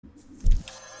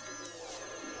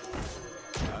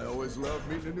always love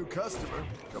meeting a new customer.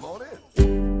 Come on in.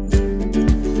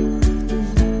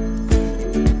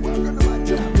 Welcome to my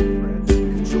tavern, friend.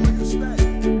 Enjoy your stay.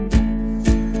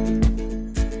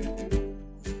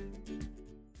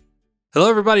 Hello,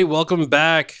 everybody. Welcome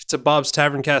back to Bob's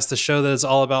Tavern Cast, the show that is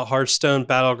all about Hearthstone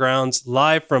Battlegrounds.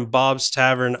 Live from Bob's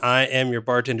Tavern, I am your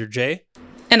bartender, Jay.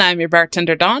 And I'm your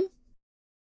bartender, Dawn.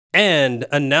 And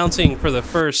announcing for the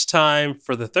first time,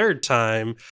 for the third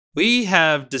time, we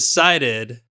have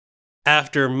decided,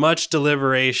 after much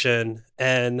deliberation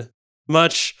and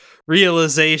much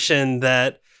realization,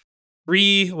 that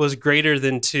 3 was greater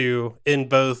than 2 in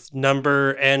both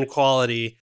number and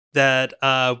quality, that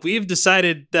we've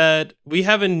decided that we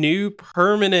have a new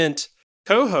permanent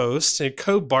co-host and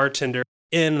co-bartender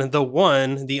in the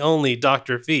one, the only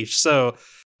Dr. Fish. So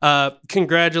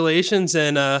congratulations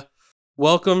and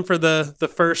welcome for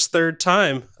the first third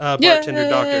time, bartender Yay!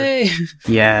 Doctor.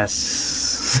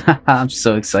 Yes. I'm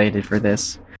so excited for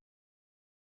this.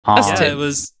 Us too.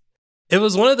 It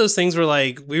was one of those things where,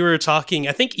 like, we were talking,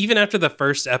 I think even after the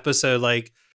first episode,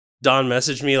 like, Dawn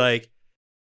messaged me like,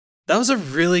 that was a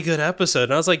really good episode.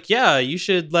 And I was like, yeah, you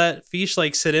should let Fish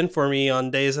like sit in for me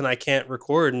on days when I can't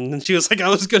record. And then she was like, I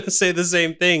was going to say the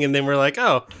same thing. And then we're like,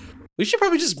 oh, we should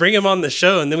probably just bring him on the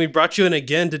show. And then we brought you in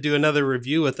again to do another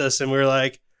review with us. And we were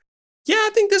like, yeah, I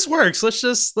think this works. Let's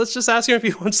just ask him if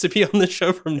he wants to be on the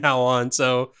show from now on.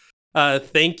 So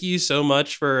thank you so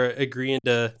much for agreeing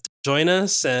to join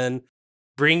us and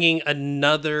bringing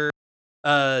another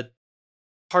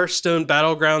Hearthstone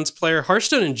Battlegrounds player,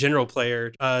 Hearthstone in general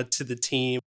player, to the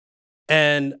team.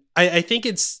 And I think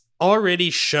it's already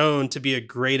shown to be a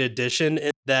great addition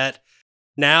in that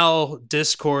now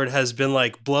Discord has been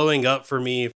like blowing up for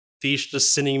me. Fish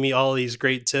just sending me all these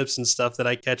great tips and stuff that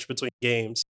I catch between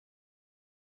games.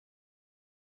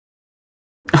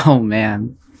 Oh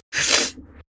man.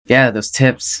 Yeah, those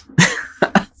tips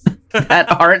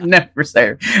that aren't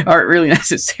really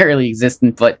necessarily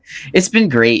existent, but it's been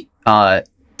great to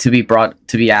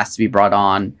be asked to be brought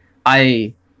on.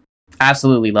 I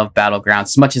absolutely love Battlegrounds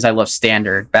as much as I love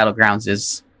Standard. Battlegrounds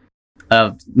is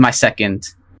my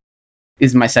second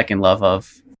love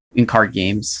of in card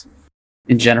games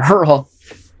in general.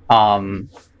 I'm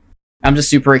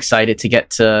just super excited to get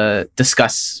to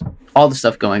discuss all the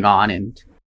stuff going on and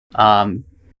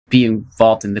be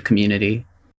involved in the community.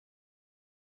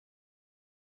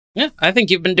 Yeah, I think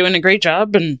you've been doing a great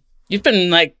job, and you've been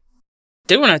like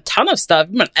doing a ton of stuff.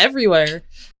 You've been everywhere.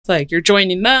 It's like you're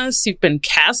joining us. You've been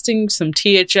casting some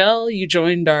THL. You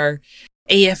joined our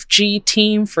AFG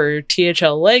team for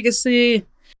THL Legacy.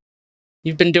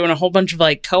 You've been doing a whole bunch of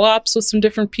like co-ops with some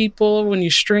different people when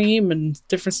you stream and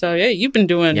different stuff. Yeah, you've been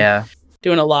doing a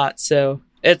lot. So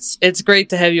it's great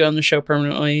to have you on the show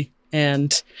permanently.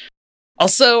 And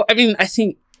also, I mean, I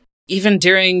think even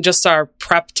during just our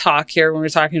prep talk here when we were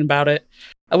talking about it,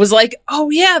 I was like, oh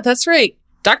yeah, that's right.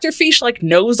 Dr. Fish like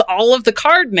knows all of the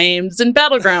card names in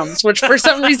Battlegrounds, which for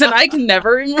some reason I can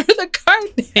never remember the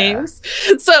card names.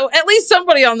 So at least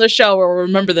somebody on the show will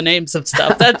remember the names of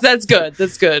stuff. That's good.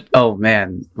 That's good. Oh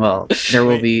man. Well, there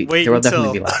will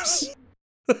definitely be lapses.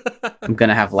 I'm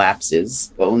gonna have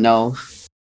lapses. Oh no.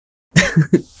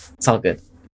 It's all good.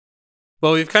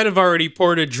 Well, we've kind of already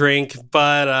poured a drink,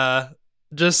 but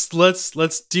just let's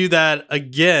do that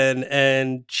again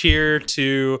and cheer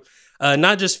to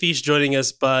not just Fish joining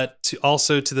us, but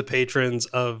also to the patrons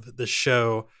of the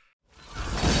show.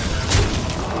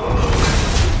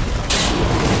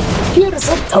 Here is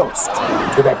a toast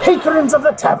to the patrons of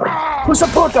the tavern who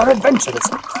support our adventures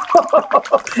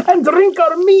and drink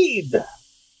our mead.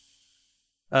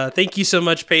 Thank you so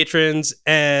much, patrons.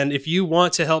 And if you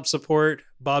want to help support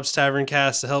Bob's Tavern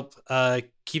Cast to help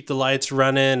keep the lights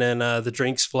running and the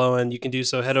drinks flowing, you can do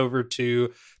so. Head over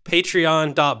to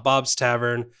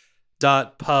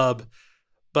patreon.bobstavern.pub.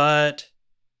 But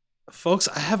folks,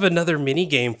 I have another mini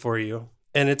game for you,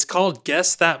 and it's called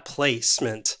Guess That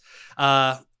Placement.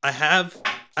 I have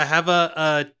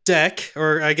a deck,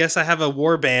 or I guess I have a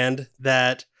warband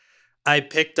that I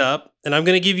picked up, and I'm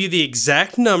going to give you the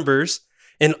exact numbers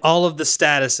and all of the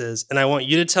statuses, and I want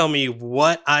you to tell me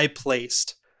what I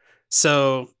placed.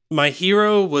 So my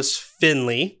hero was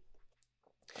Finley.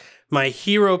 My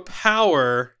hero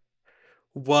power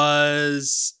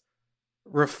was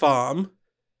Rafam.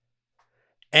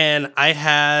 And I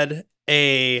had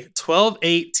a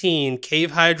 12-18 Cave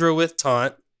Hydra with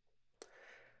Taunt.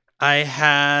 I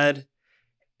had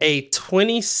a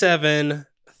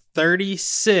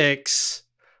 27-36.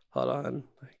 Hold on.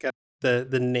 I got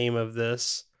the name of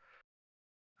this.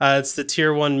 It's the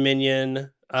tier 1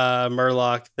 minion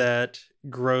Murloc that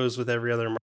grows with every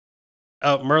other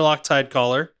Murloc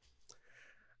Tidecaller.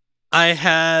 I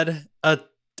had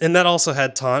and that also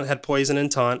had taunt, had poison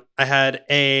and taunt. I had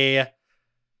a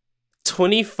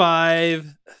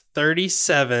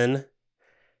 25-37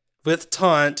 with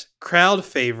taunt, crowd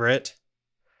favorite,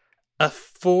 a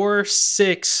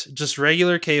 4-6 just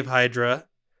regular Cave Hydra,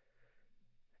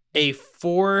 a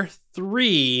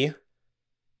 4-3.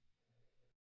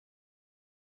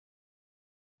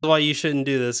 Why you shouldn't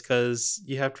do this, because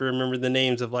you have to remember the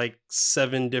names of like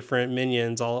 7 different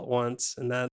minions all at once, and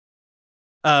that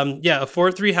a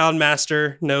 4-3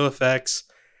 Houndmaster, no effects,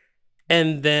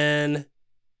 and then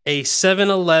a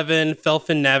 7-11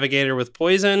 Felfin Navigator with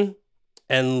poison,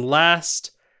 and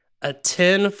last a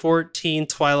 10-14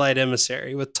 Twilight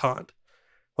Emissary with taunt.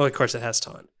 Well, of course it has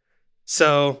taunt.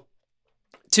 So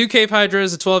 2 Cave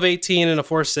Hydras, a 12-18 and a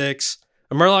 4-6.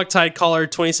 A Murloc Tidecaller,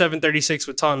 27-36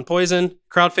 with taunt and poison.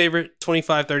 Crowd favorite,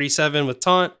 25-37 with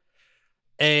taunt.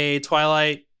 A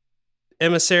Twilight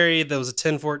Emissary that was a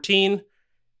 10-14.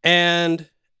 And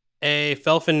a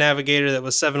Felfin Navigator that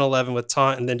was 7-11 with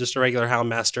taunt. And then just a regular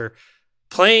Houndmaster.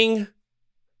 Playing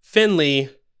Finley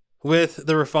with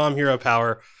the Rafam Hero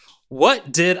Power.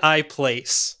 What did I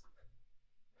place?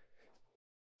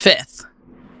 5th.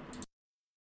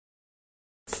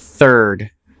 3rd.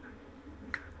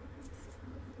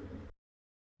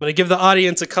 I'm going to give the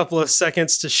audience a couple of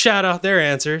seconds to shout out their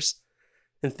answers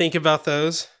and think about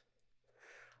those.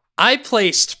 I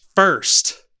placed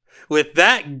 1st with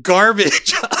that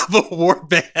garbage of a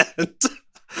warband.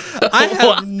 I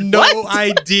have no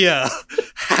idea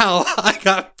how I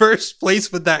got 1st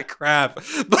place with that crap,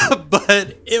 but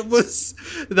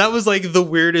that was like the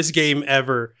weirdest game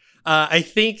ever. I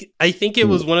think it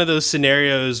was one of those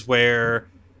scenarios where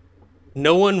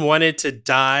no one wanted to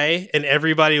die and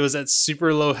everybody was at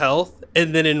super low health,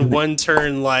 and then in one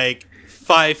turn like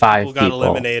five people got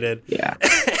eliminated. Yeah.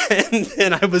 And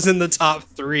then I was in the top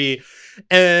 3,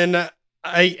 and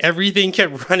everything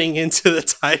kept running into the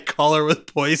Tidecaller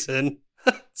with poison.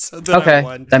 So then I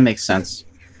won. That makes sense.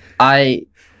 My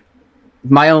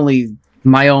only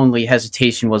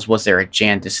hesitation was there a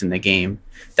Jandis in the game?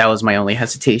 That was my only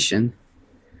hesitation.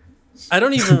 I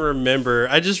don't even remember.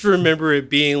 I just remember it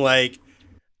being like,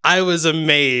 I was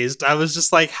amazed. I was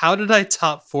just like, how did I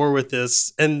top 4 with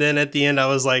this? And then at the end, I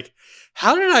was like,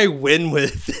 how did I win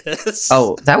with this?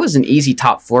 Oh, that was an easy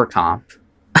top 4 comp.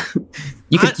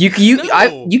 You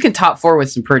can top 4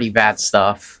 with some pretty bad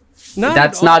stuff.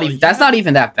 That's not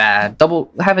even that bad.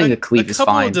 Having a cleave is fine. A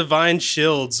couple of Divine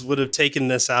Shields would have taken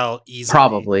this out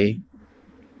easily.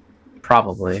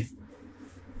 Probably.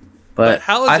 But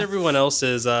how has everyone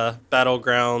else's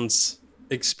Battlegrounds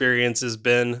experiences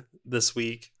been this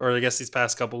week, or I guess these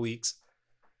past couple weeks?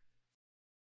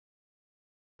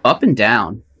 Up and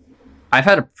down. I've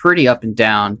had a pretty up and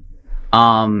down.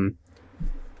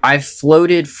 I've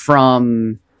floated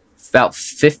from about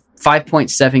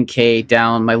 5.7k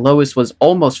down. My lowest was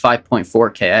almost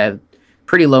 5.4k. I had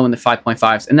pretty low in the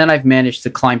 5.5s, and then I've managed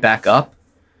to climb back up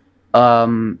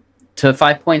to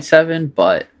 5.7,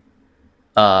 but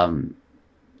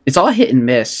it's all hit and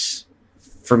miss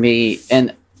for me,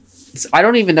 and I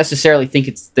don't even necessarily think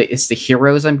it's the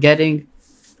heroes I'm getting.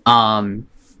 I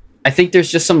think there's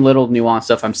just some little nuance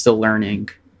stuff I'm still learning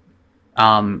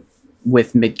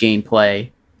with mid-game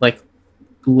play, like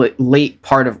late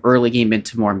part of early game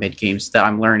into more mid-games that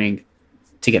I'm learning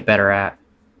to get better at.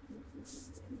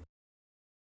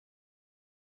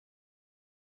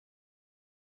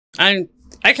 I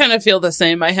kind of feel the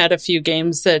same. I had a few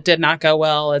games that did not go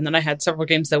well, and then I had several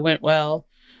games that went well.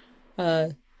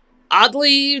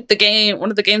 Oddly,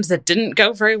 one of the games that didn't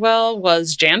go very well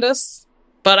was Jandis,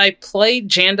 but I played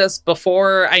Jandis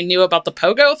before I knew about the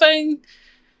Pogo thing.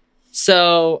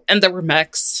 So, and there were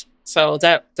mechs, so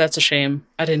that's a shame.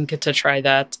 I didn't get to try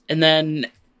that. And then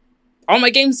all my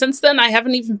games since then, I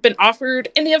haven't even been offered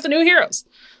any of the new heroes.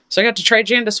 So I got to try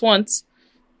Jandis once,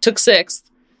 took 6th,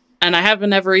 and I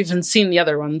haven't ever even seen the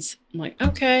other ones. I'm like,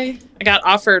 okay. I got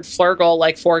offered Flurgle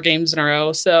like 4 games in a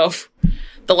row, so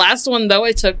the last one, though,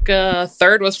 I took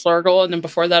 3rd with Flurgle, and then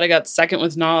before that I got 2nd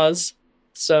with Nas.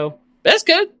 So, that's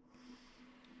good.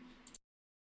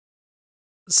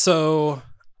 So,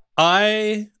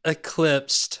 I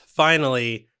eclipsed,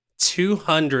 finally,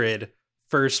 200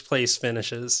 first place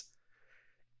finishes.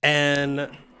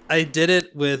 And I did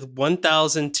it with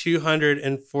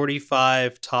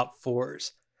 1,245 top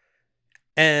 4s.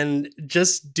 And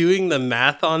just doing the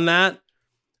math on that,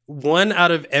 1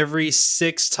 out of every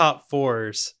 6 top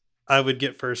 4s I would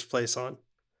get first place on.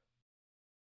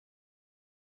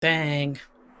 Dang.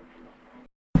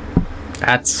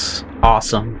 That's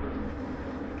awesome.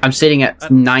 I'm sitting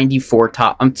at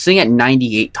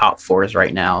 98 top 4s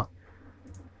right now.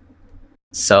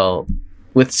 So,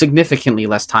 with significantly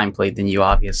less time played than you,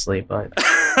 obviously, but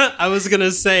I was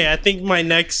gonna say, I think my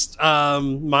next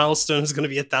milestone is gonna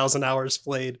be 1,000 hours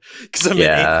played because I'm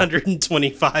at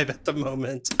 825 at the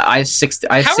moment. I have 60.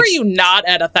 How are you not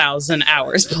at 1,000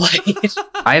 hours played?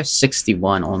 I have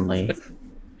 61 only.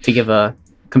 To give a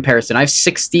comparison, I have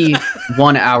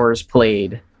 61 hours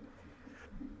played.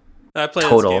 I play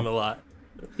Total. this game a lot.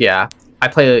 Yeah,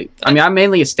 I'm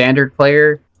mainly a standard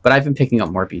player, but I've been picking up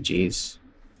more BGs,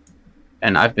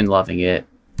 and I've been loving it.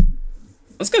 I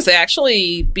was gonna say,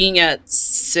 actually, being at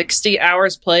 60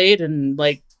 hours played and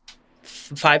like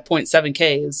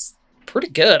 5.7K is pretty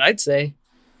good, I'd say.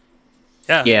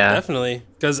 Yeah, Yeah. definitely.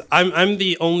 Because I'm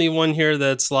the only one here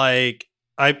that's like,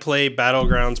 I play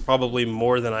Battlegrounds probably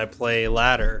more than I play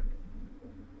Ladder.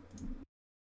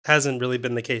 Hasn't really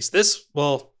been the case.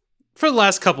 For the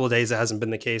last couple of days, it hasn't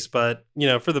been the case. But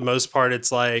for the most part,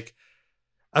 it's like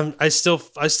I still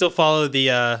follow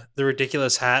the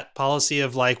ridiculous hat policy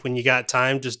of like, when you got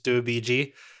time, just do a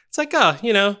BG. It's like,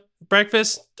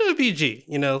 breakfast, do a BG.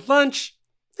 Lunch,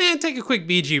 and take a quick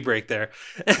BG break there.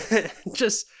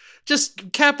 Just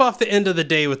cap off the end of the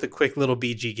day with a quick little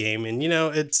BG game. And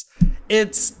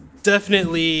it's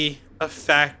definitely a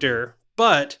factor.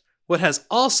 But what has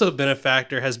also been a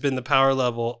factor has been the power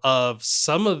level of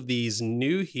some of these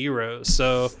new heroes.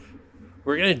 So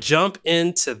we're going to jump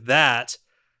into that.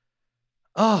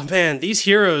 Oh man, these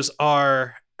heroes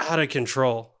are out of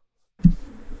control.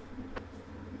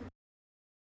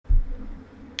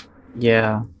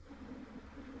 Yeah.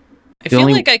 I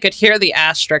feel like I could hear the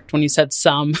asterisk when you said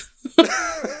some.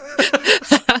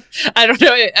 I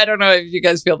don't know if you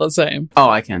guys feel the same. Oh,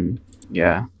 I can.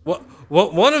 Yeah.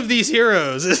 What one of these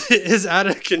heroes is out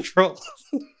of control.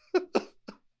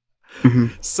 Mm-hmm.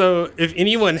 So if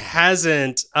anyone's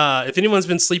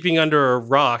been sleeping under a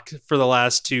rock for the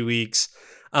last 2 weeks,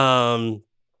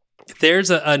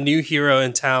 there's a new hero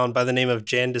in town by the name of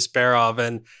Jan Disparov,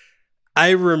 and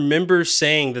I remember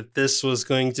saying that this was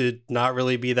going to not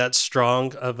really be that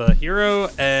strong of a hero,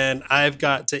 and I've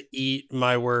got to eat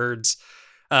my words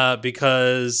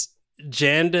because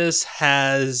Jandis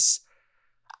has...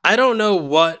 I don't know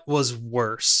what was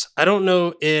worse. I don't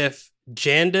know if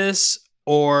Jandis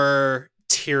or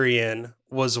Tyrion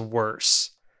was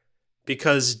worse,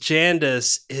 because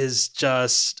Jandis is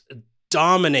just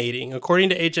dominating. According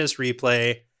to HS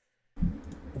Replay,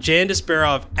 Jan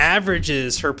Disparov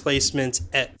averages her placements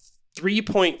at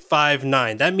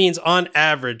 3.59. That means on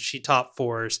average she top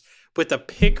fours with a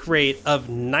pick rate of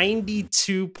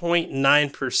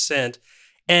 92.9%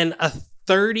 and a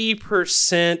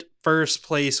 30% first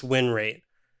place win rate.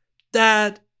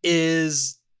 That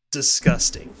is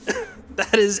disgusting.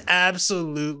 That is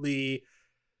absolutely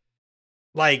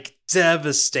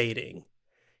devastating.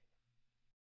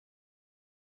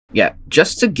 Yeah,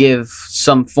 just to give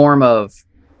some form of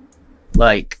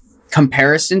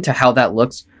comparison to how that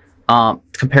looks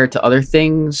compared to other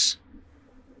things.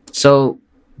 So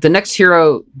the next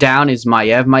hero down is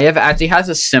Maiev. Maiev actually has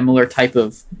a similar type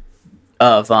of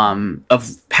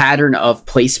pattern of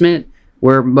placement,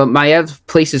 where Maiev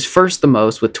places first the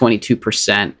most with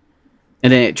 22%,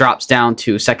 and then it drops down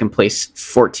to second place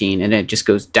 14, and it just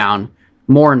goes down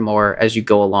more and more as you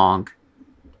go along.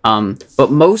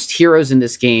 But most heroes in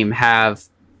this game have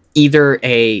either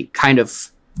a kind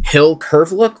of hill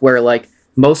curve look, where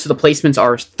most of the placements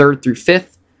are 3rd through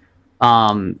 5th,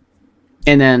 and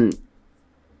then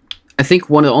I think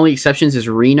one of the only exceptions is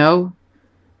Reno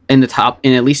in the top,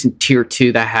 and at least in tier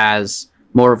 2, that has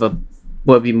more of a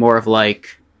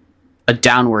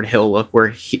downward hill look,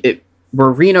 where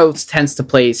Reno tends to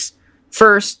place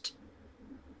first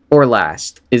or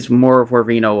last is more of where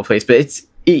Reno will place, but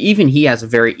even he has a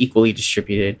very equally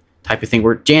distributed type of thing,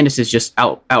 where Jandis is just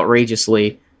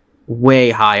outrageously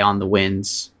way high on the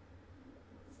wins.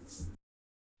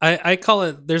 I call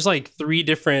it, there's 3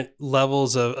 different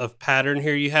levels of pattern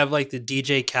here. You have the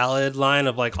DJ Khaled line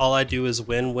of all I do is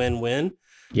win, win, win.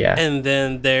 Yeah. And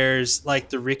then there's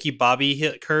the Ricky Bobby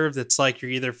hit curve that's you're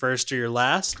either first or you're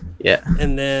last. Yeah.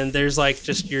 And then there's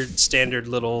just your standard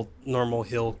little normal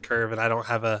hill curve, and I don't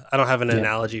have an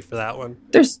analogy for that one.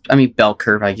 There's bell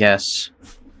curve, I guess.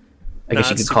 I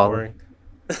guess you could call it.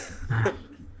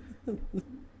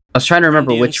 I was trying to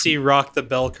remember which rock the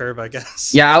bell curve, I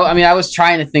guess. Yeah, I was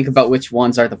trying to think about which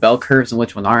ones are the bell curves and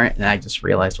which one aren't, and I just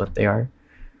realized what they are.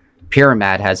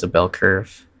 Pyramid has a bell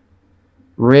curve.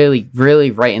 Really,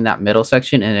 really right in that middle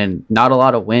section, and then not a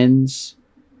lot of wins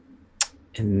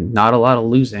and not a lot of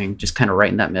losing, just kind of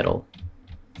right in that middle.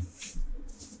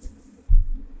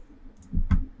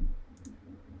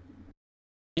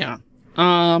 Yeah.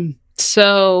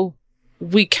 So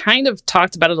we kind of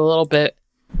talked about it a little bit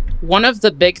one of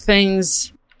the big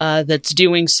things that's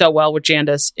doing so well with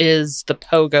Jandis is the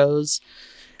pogos.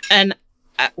 And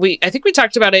I think we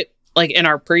talked about it like in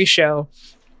our pre-show.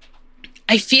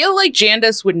 I feel like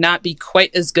Jandis would not be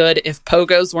quite as good if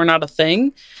pogos were not a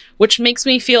thing, which makes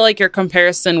me feel like your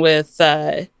comparison with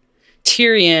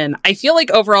Tyrion. I feel like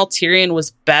overall Tyrion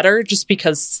was better just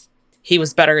because he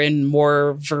was better in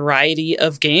more variety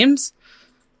of games.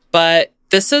 But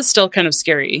this is still kind of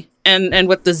scary. And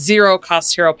with the zero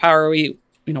cost hero power, we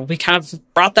kind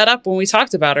of brought that up when we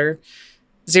talked about her.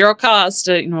 Zero cost,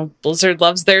 Blizzard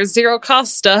loves their zero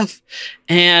cost stuff,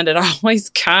 and it always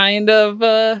kind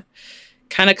of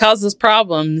causes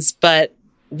problems. But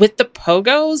with the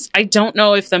pogos, I don't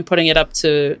know if them putting it up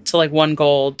to like 1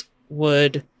 gold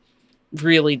would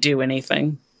really do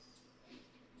anything.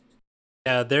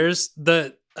 Yeah, there's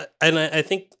and I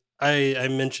think I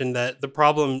mentioned that the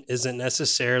problem isn't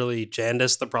necessarily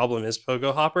Jandis. The problem is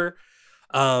Pogo Hopper.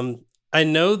 I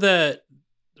know that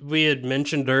we had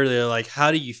mentioned earlier, like,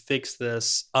 how do you fix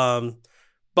this?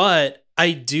 But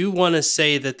I do want to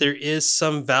say that there is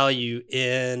some value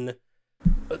in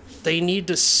they need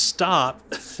to stop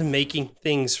making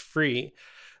things free.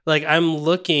 Like, I'm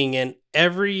looking and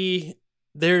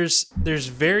there's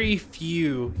very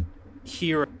few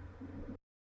heroes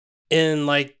in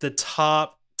like the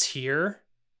top tier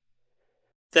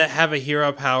that have a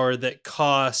hero power that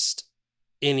cost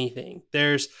anything.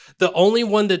 There's the only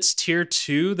one that's tier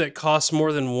 2 that costs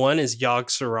more than 1 is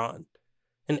Yogg-Saron.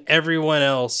 And everyone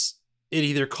else, it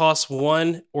either costs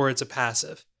 1 or it's a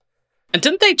passive. And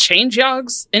didn't they change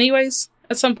Yogg's anyways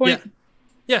at some point?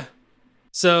 Yeah.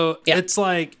 So it's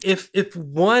like if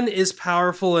 1 is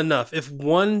powerful enough, if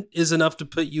 1 is enough to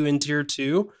put you in tier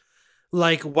 2,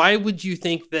 like, why would you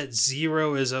think that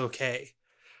 0 is okay?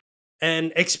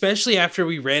 And especially after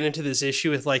we ran into this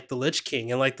issue with like the Lich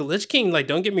King, and like the Lich King, like,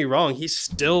 don't get me wrong, he's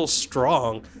still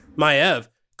strong. Maiev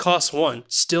costs 1,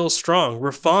 still strong.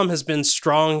 Rafaam has been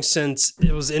strong since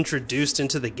it was introduced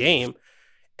into the game.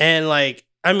 And like,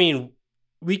 I mean,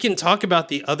 we can talk about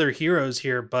the other heroes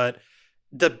here, but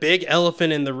the big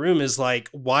elephant in the room is like,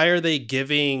 why are they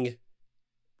giving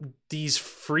these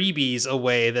freebies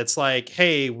away? That's like,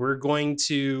 hey, we're going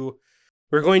to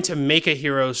make a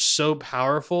hero so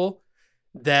powerful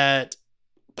that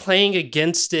playing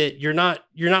against it, you're not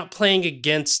playing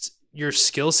against your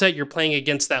skill set, you're playing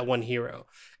against that one hero.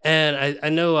 And I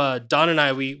know Don and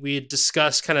I, we had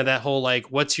discussed kind of that whole,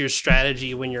 like, what's your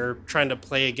strategy when you're trying to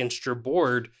play against your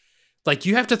board? Like,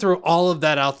 you have to throw all of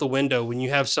that out the window when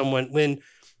you have someone, when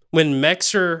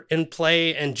mechs are in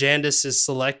play and Jandis is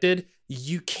selected,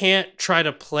 you can't try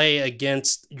to play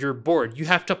against your board. You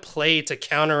have to play to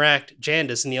counteract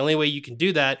Jandis. And the only way you can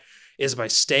do that is by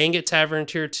staying at Tavern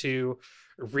Tier 2,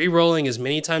 re-rolling as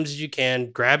many times as you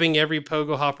can, grabbing every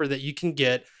Pogo Hopper that you can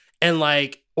get, and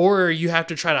like, or you have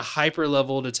to try to hyper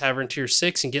level to Tavern Tier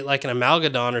 6 and get like an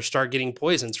Amalgadon or start getting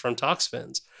poisons from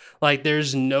Toxfins. Like,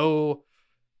 there's no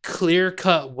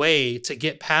clear-cut way to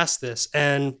get past this.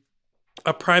 And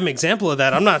a prime example of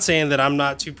that, I'm not saying that I'm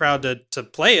not too proud to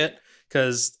play it,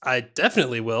 because I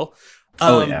definitely will.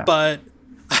 But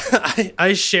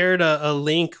I shared a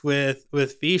link with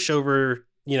Fish over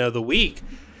the week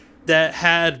that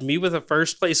had me with a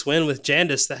first place win with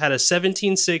Jandis that had a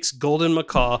 17-6 golden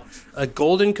macaw, a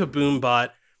golden kaboom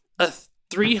bot, a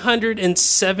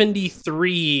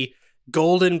 373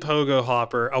 golden pogo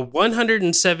hopper, a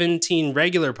 117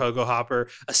 regular pogo hopper,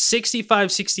 a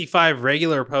 65-65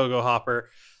 regular pogo hopper,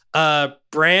 a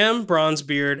Bram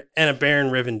Bronzebeard, and a Baron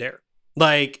Rivendare.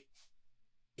 Like,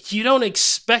 you don't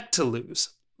expect to lose.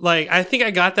 Like, I think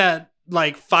I got that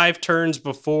like 5 turns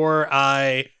before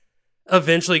I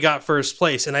eventually got first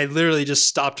place, and I literally just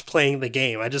stopped playing the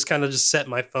game. I just kind of just set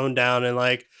my phone down and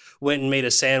like went and made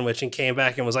a sandwich and came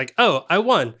back and was like, oh, I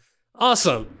won.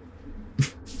 Awesome.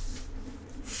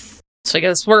 So I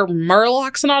guess were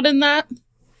Murlocs not in that?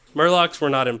 Murlocs were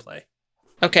not in play.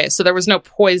 Okay, so there was no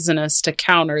poisonous to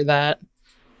counter that.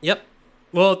 Yep.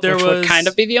 Well, there which was would kind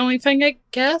of be the only thing, I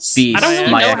guess. Beast, I don't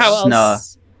really know how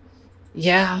else.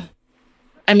 Yeah.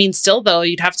 I mean, still though,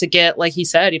 you'd have to get, like he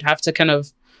said, you'd have to kind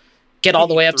of get all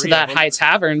the way up to that high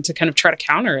tavern to kind of try to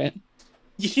counter it.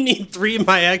 You need 3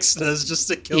 Myexnas just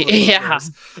to kill the Yeah.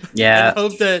 Yeah.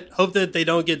 And hope that they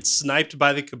don't get sniped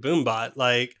by the Kaboom bot.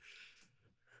 Like,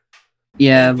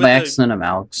 Yeah, with by the- accident of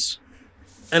Malx.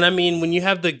 and I mean, when you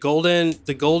have the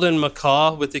golden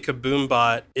macaw with the Kaboom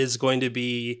bot is going to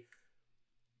be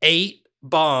 8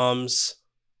 bombs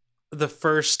the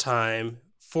first time,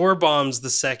 4 bombs the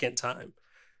second time.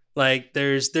 Like,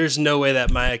 there's no way that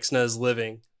Myexna is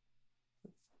living.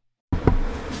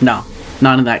 No,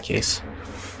 not in that case.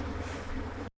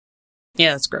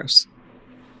 Yeah, that's gross.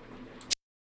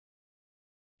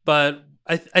 But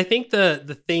I think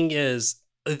the thing is,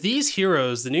 these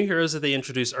heroes, the new heroes that they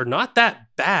introduce, are not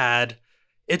that bad.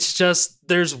 It's just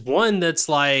there's one that's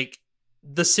like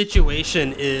the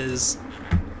situation is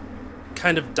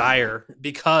kind of dire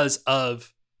because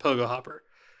of Pogo Hopper.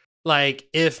 Like,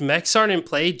 if mechs aren't in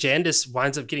play, Jandis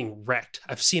winds up getting wrecked.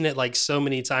 I've seen it like so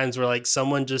many times where like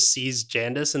someone just sees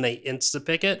Jandis and they insta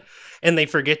pick it and they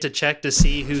forget to check to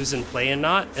see who's in play and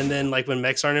not. And then like when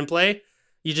mechs aren't in play,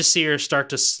 you just see her start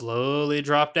to slowly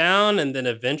drop down and then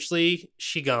eventually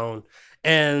she gone.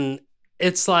 And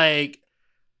it's like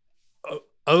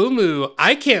Omu,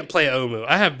 I can't play Omu.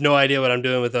 I have no idea what I'm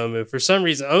doing with Omu. For some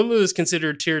reason, Omu is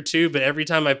considered tier 2, but every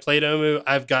time I played Omu,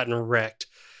 I've gotten wrecked.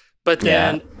 But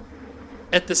then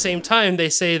at the same time, they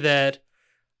say that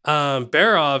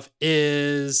Barov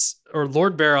is, or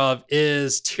Lord Barov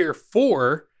is tier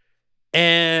 4,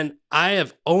 and I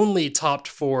have only topped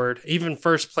forward, even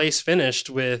first place finished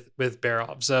with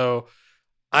Barov. So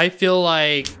I feel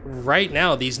like right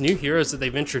now, these new heroes that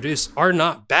they've introduced are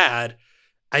not bad.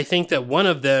 I think that one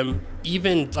of them,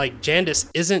 even like Jandis,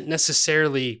 isn't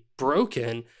necessarily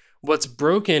broken. What's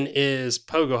broken is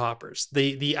Pogo Hoppers.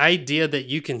 The idea that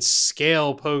you can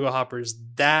scale Pogo Hoppers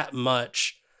that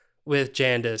much with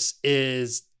Jandis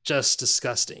is just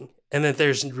disgusting. And that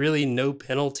there's really no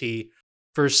penalty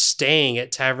for staying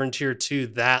at Tavern Tier 2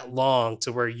 that long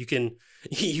to where you can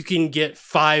get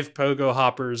 5 Pogo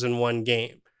Hoppers in one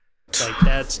game. Like,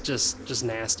 that's just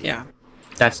nasty. Yeah.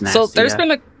 That's nasty. So there's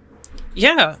been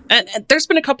and there's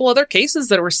been a couple other cases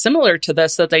that were similar to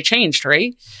this that they changed,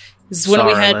 right? This is when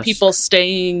we had people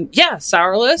staying,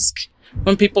 Sourlisk.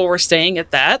 When people were staying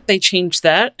at that, they changed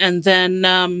that. And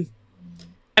then,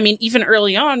 even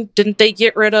early on, didn't they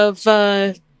get rid of,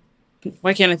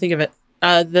 why can't I think of it?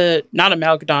 Not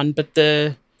Amalgadon, but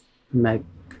the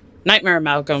Nightmare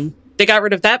Amalgam. They got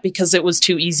rid of that because it was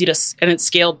too easy and it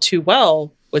scaled too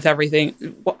well with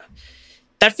everything.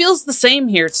 That feels the same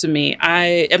here to me.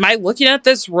 Am I looking at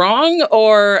this wrong,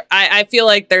 or I feel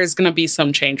like there's going to be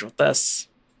some change with this?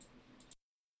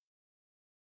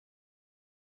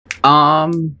 I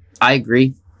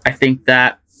agree. I think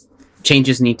that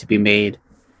changes need to be made.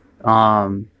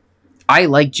 I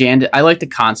like Jandis. I like the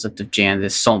concept of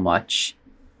Jandis so much.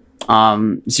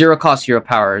 Zero cost hero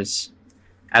powers,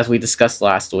 as we discussed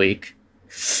last week.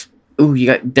 Ooh,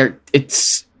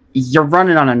 you're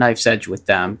running on a knife's edge with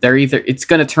them. It's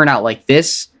going to turn out like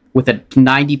this with a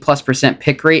 90+%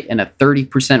 pick rate and a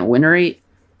 30% win rate,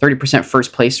 30%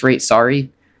 first place rate. Sorry,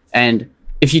 and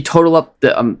if you total up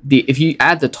if you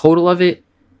add the total of it,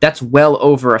 that's well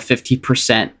over a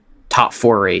 50% top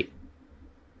 4 rate.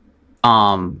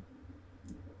 I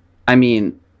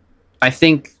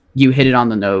think you hit it on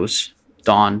the nose,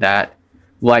 Dawn, that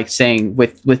like saying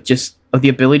with just the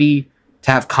ability to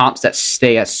have comps that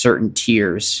stay at certain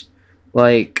tiers,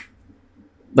 like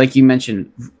you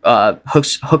mentioned,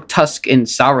 Hook Tusk and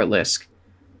Sourlisk.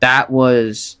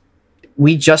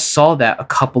 We just saw that a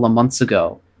couple of months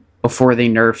ago before they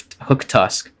nerfed Hook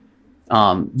Tusk.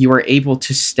 You were able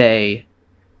to stay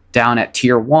down at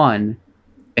tier 1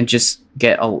 and just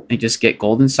get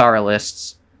golden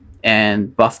Sourlisks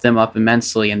and buff them up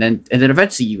immensely, and then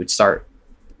eventually you would start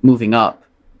moving up,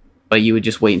 but you would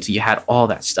just wait until you had all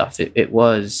that stuff. It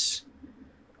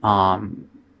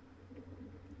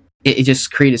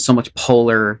just created so much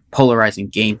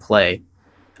polarizing gameplay,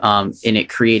 and it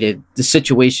created the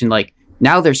situation like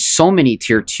now there's so many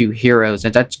tier 2 heroes,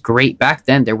 and that's great. Back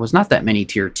then there was not that many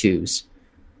tier 2s,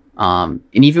 and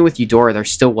even with Eudora there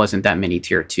still wasn't that many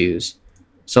tier 2s.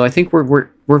 So I think we're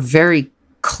very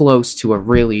close to a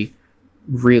really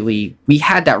we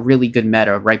had that really good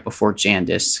meta right before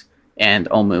Jandis and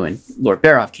Omu and Lord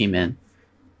Barov came in,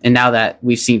 and now that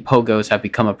we've seen Pogos have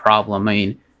become a problem,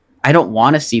 I don't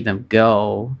want to see them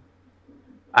go.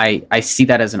 I see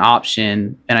that as an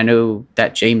option, and I know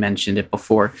that Jay mentioned it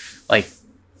before. Like,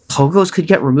 Pogos could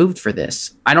get removed for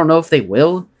this. I don't know if they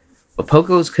will, but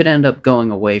Pogos could end up going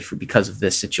away because of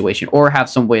this situation, or have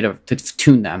some way to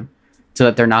tune them so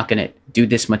that they're not going to do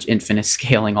this much infinite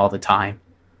scaling all the time.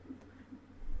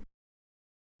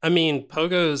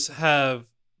 Pogos have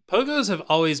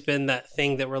always been that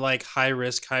thing that were like high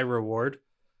risk, high reward.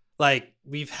 Like,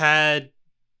 you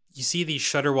see these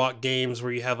Shutterwalk games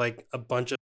where you have like a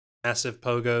bunch of massive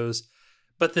Pogos.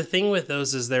 But the thing with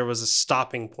those is there was a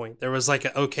stopping point. There was like,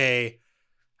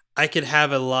 I could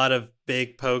have a lot of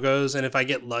big Pogos, and if I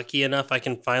get lucky enough, I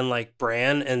can find like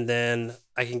Bran, and then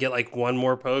I can get like one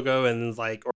more Pogo and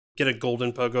like, or get a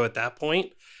golden Pogo at that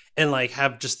point, and like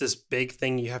have just this big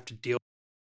thing you have to deal with.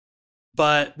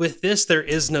 But with this, there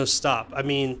is no stop.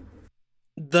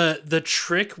 the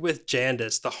trick with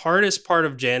Jandis, the hardest part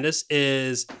of Jandis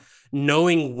is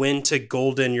knowing when to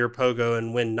golden your pogo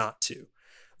and when not to.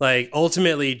 Like,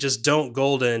 ultimately, just don't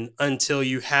golden until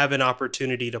you have an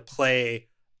opportunity to play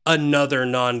another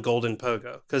non-golden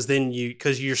pogo,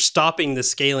 because you're stopping the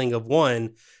scaling of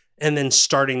one and then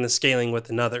starting the scaling with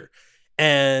another,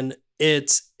 and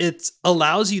it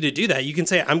allows you to do that. You can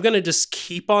say, I'm going to just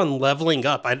keep on leveling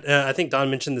up. I think Don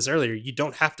mentioned this earlier. You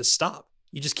don't have to stop.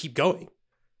 You just keep going.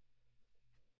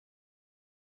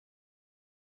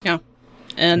 Yeah.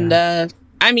 And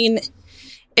I mean,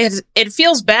 it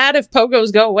feels bad if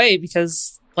pogos go away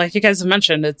because, like you guys have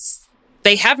mentioned,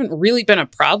 they haven't really been a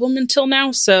problem until now.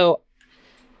 So,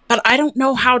 but I don't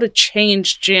know how to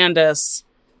change Jandis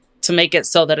to make it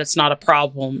so that it's not a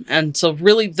problem. And so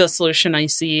really the solution I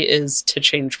see is to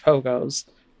change pogos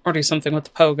or do something with the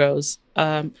pogos.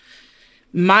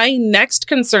 My next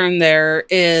concern there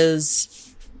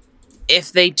is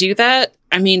if they do that,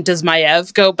 I mean, does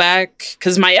Maiev go back?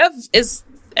 Because Maiev is,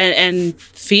 and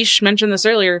Fish mentioned this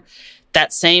earlier,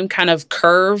 that same kind of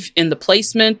curve in the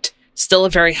placement, still a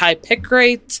very high pick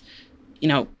rate,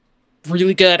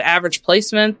 really good average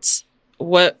placement.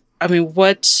 What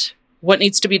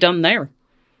needs to be done there?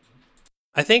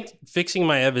 I think fixing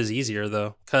Maiev is easier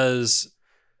though, because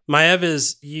Maiev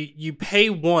is you pay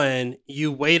one,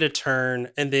 you wait a turn,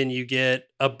 and then you get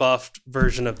a buffed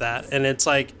version of that. And it's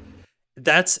like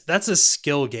that's a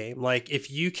skill game. Like if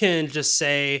you can just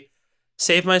say,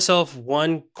 save myself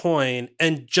one coin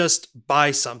and just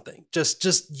buy something.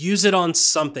 Just use it on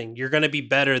something. You're gonna be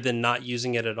better than not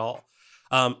using it at all.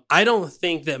 I don't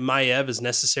think that Maiev is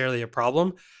necessarily a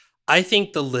problem. I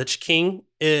think the Lich King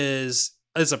is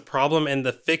a problem, and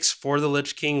the fix for the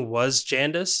Lich King was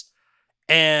Jandis.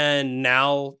 And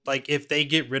now, like, if they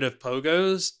get rid of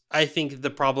pogos, I think the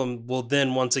problem will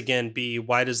then once again be,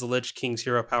 why does the Lich King's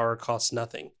hero power cost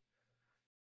nothing?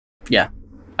 Yeah,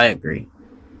 I agree.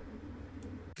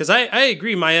 Because I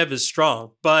agree Maiev is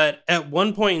strong, but at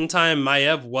one point in time,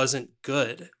 Maiev wasn't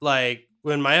good. Like,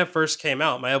 when Maiev first came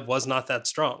out, Maiev was not that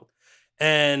strong.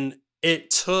 And it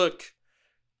took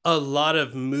a lot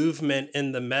of movement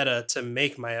in the meta to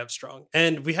make Maiev strong.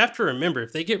 And we have to remember,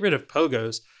 if they get rid of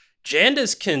pogos,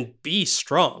 Jandis can be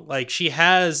strong. Like, she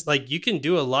has, like, you can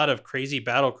do a lot of crazy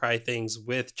battle cry things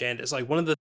with Jandis. Like, one of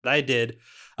the that I did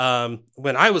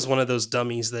when I was one of those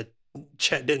dummies that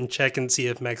didn't check and see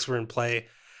if mechs were in play,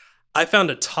 I found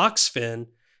a Toxfin,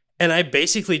 and I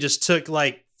basically just took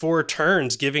like 4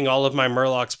 turns giving all of my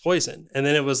Murlocs poison. And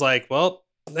then it was like, well,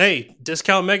 hey,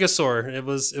 discount Megasaur. It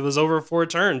was over 4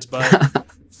 turns, but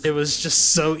it was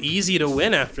just so easy to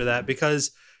win after that,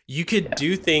 because you could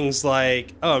do things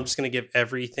like, oh, I'm just going to give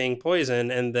everything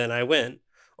poison and then I win.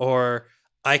 Or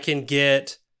I can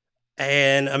get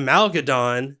an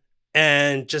Amalgadon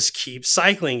and just keep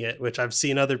cycling it, which I've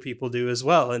seen other people do as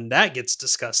well. And that gets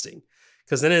disgusting,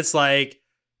 because then it's like,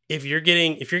 if you're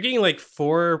getting like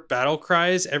 4 battle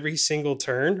cries every single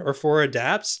turn, or 4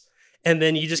 adapts, and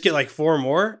then you just get like 4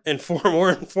 more and 4 more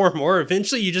and 4 more,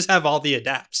 eventually you just have all the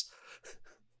adapts.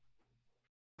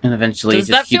 And eventually, does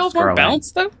that feel more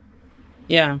balanced though?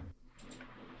 Yeah.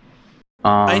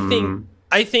 I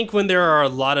think when there are a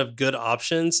lot of good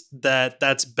options,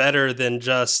 that's better than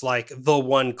just like the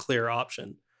one clear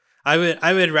option. I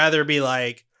would rather be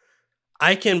like,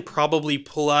 I can probably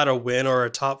pull out a win or a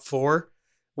top 4,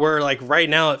 where like right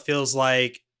now it feels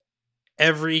like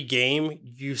every game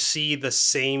you see the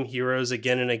same heroes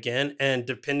again and again, and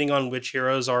depending on which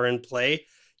heroes are in play,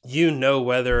 you know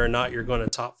whether or not you're going to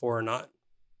top 4 or not.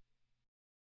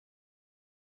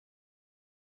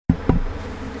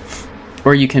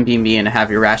 Or you can be me and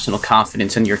have irrational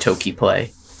confidence in your Toki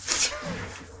play.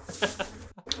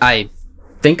 I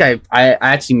think I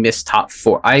actually missed top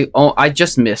 4. I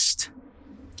just missed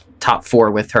top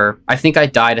 4 with her. I think I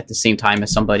died at the same time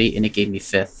as somebody, and it gave me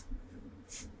 5th.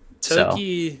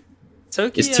 Toki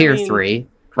is tier 3,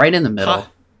 right in the middle.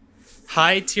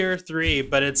 High tier 3,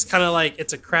 but it's kind of like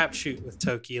it's a crapshoot with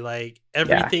Toki. Like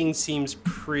everything seems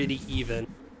pretty even.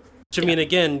 Which, I mean,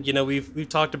 again, we've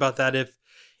talked about that.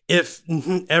 If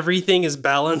everything is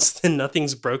balanced and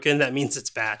nothing's broken, that means it's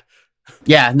bad.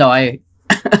 Yeah, no, I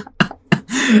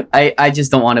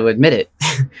just don't want to admit it.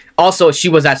 Also, she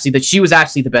was actually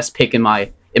the best pick in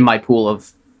my pool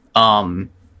of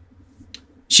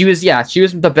she was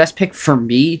the best pick for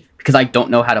me, because I don't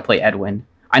know how to play Edwin.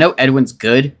 I know Edwin's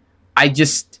good. I've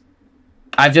just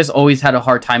always had a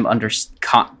hard time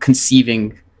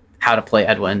conceiving how to play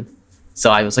Edwin. So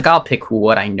I was like, I'll pick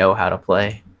what I know how to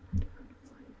play.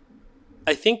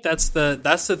 I think that's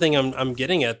the thing I'm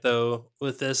getting at though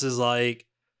with this, is like,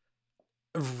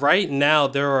 right now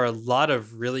there are a lot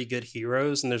of really good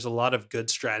heroes and there's a lot of good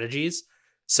strategies.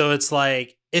 So it's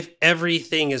like if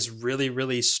everything is really,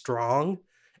 really strong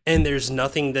and there's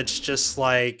nothing that's just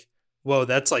like, whoa,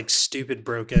 that's like stupid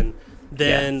broken,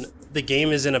 then the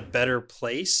game is in a better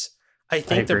place. I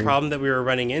think the agree. problem that we were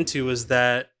running into was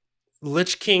that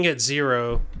Lich King at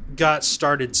 0 got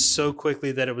started so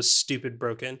quickly that it was stupid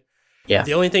broken. Yeah.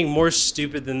 The only thing more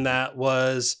stupid than that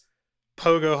was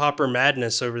Pogo Hopper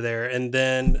Madness over there. And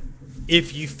then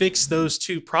if you fix those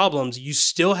two problems, you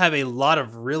still have a lot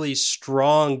of really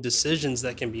strong decisions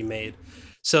that can be made.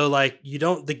 So like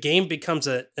the game becomes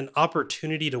an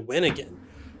opportunity to win again.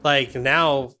 Like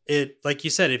now like you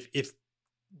said, if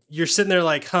you're sitting there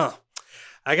like,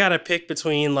 I got to pick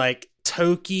between like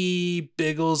Toki,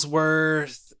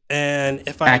 Bigglesworth, and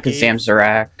if I gave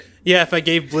Zarak. Yeah, if I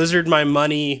gave Blizzard my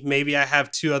money, maybe I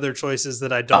have two other choices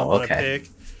that I don't want to pick.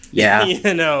 Yeah.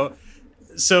 You know,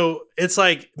 so it's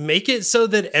like make it so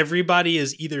that everybody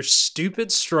is either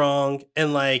stupid strong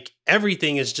and like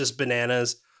everything is just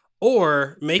bananas,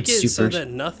 or make it so that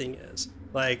nothing is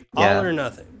like all or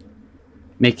nothing.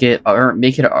 Make it a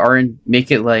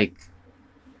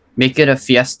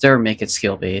fiesta or make it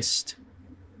skill based.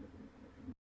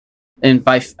 And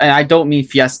I don't mean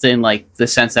fiesta in like the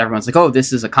sense that everyone's like, oh,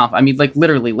 this is a comp. I mean, like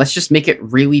literally, let's just make it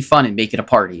really fun and make it a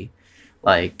party.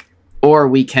 Like, or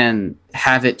we can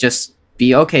have it just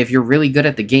be okay. If you're really good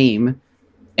at the game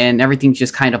and everything's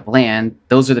just kind of bland,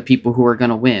 those are the people who are going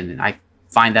to win. And I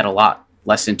find that a lot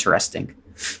less interesting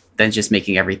than just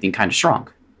making everything kind of strong.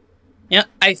 Yeah,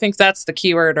 I think that's the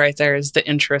key word right there is the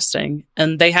interesting.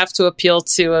 And they have to appeal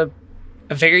to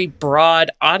a very broad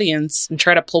audience and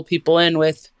try to pull people in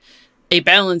with a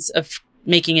balance of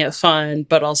making it fun,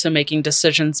 but also making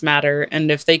decisions matter. And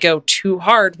if they go too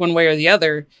hard one way or the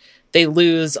other, they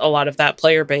lose a lot of that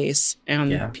player base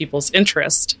and people's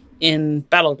interest in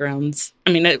Battlegrounds.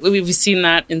 I mean, we've seen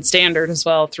that in Standard as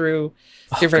well through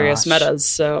various metas.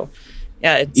 So,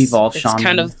 yeah, it's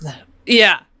kind of...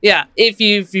 Yeah. If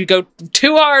you go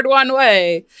too hard one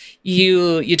way,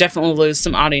 you definitely lose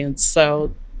some audience.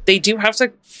 So they do have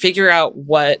to figure out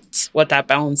what that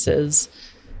balance is.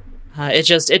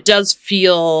 It does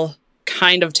feel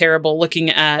kind of terrible looking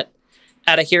at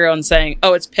a hero and saying,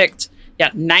 oh, it's picked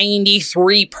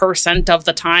 93% of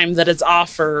the time that it's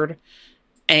offered.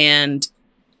 And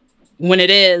when it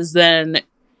is, then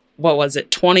what was it?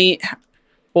 20?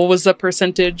 What was the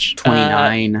percentage?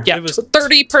 29. It was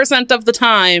 30% of the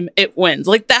time it wins.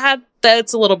 Like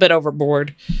that's a little bit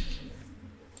overboard.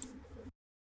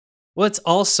 What's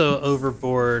also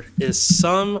overboard is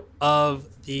some of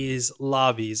these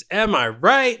lobbies. Am I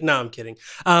right? No, I'm kidding.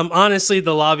 Honestly,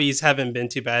 the lobbies haven't been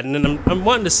too bad. And I'm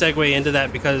wanting to segue into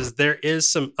that because there is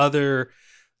some other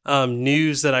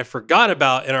news that I forgot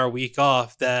about in our week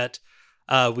off that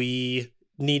we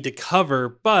need to cover.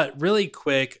 But really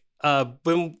quick,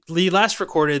 when we last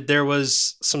recorded, there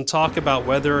was some talk about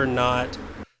whether or not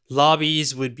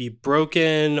lobbies would be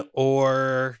broken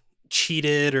or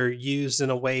cheated or used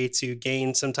in a way to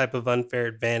gain some type of unfair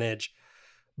advantage.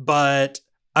 But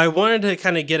I wanted to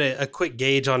kind of get a quick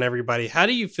gauge on everybody. How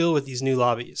do you feel with these new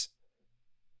lobbies?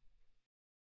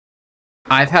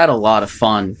 I've had a lot of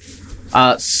fun.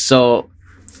 So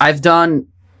I've done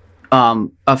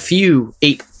a few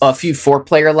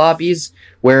 4-player lobbies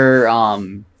where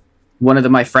one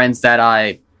of my friends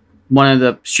one of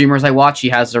the streamers I watch, he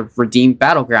has a Redeemed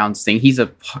Battlegrounds thing. He's a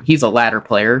ladder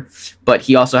player, but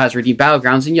he also has Redeemed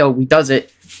Battlegrounds, and he does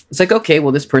it. It's like, okay,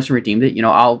 well, this person redeemed it.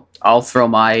 I'll throw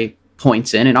my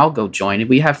points in and I'll go join. And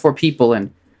we have 4 people,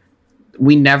 and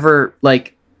we never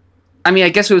I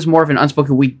guess it was more of an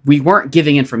unspoken. We weren't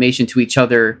giving information to each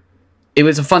other. It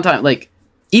was a fun time. Like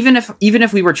even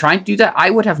if we were trying to do that, I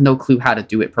would have no clue how to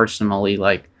do it personally.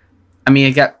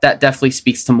 That definitely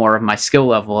speaks to more of my skill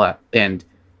level and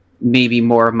maybe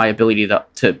more of my ability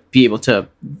to be able to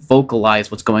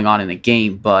vocalize what's going on in the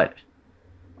game. But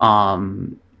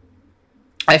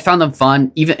I found them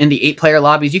fun. Even in the 8-player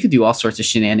lobbies, you could do all sorts of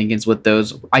shenanigans with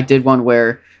those. I did one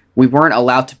where we weren't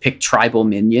allowed to pick tribal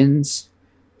minions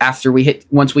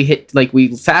once we hit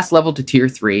we fast leveled to tier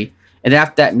 3, and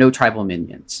after that, no tribal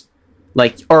minions.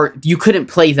 Or you couldn't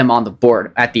play them on the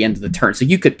board at the end of the turn, so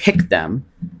you could pick them.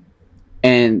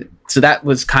 And so that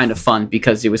was kind of fun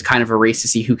because it was kind of a race to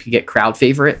see who could get crowd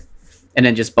favorite, and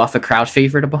then just buff a crowd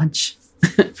favorite a bunch.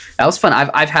 That was fun.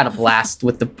 I've had a blast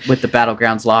with the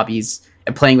Battlegrounds lobbies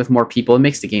and playing with more people. It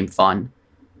makes the game fun.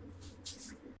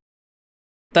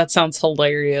 That sounds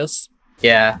hilarious.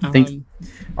 Yeah, I think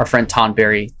our friend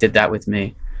Tonberry did that with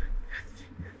me.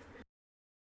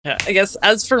 Yeah, I guess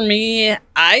as for me,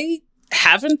 I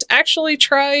haven't actually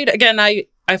tried. Again, I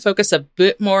I focus a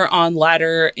bit more on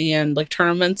ladder and like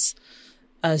tournaments.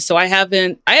 So I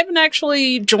haven't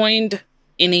actually joined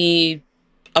any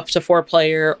up to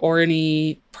 4-player or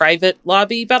any private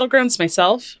lobby battlegrounds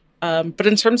myself. But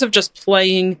in terms of just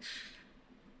playing,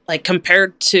 like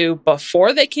compared to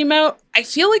before they came out, I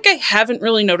feel like I haven't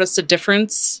really noticed a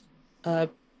difference.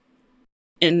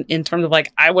 In terms of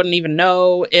like, I wouldn't even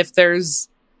know if there's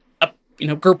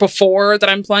a group of 4 that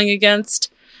I'm playing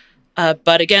against.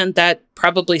 But again, that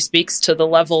probably speaks to the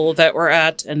level that we're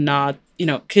at, and not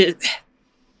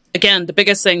again, the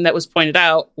biggest thing that was pointed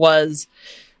out was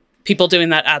people doing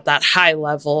that at that high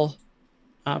level.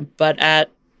 But at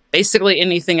basically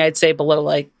anything I'd say below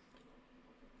like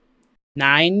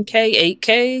 9K,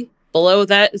 8K, below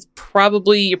that is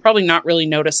you're probably not really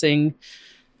noticing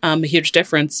a huge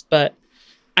difference. But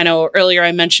I know earlier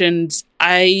I mentioned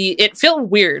it felt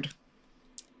weird.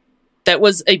 That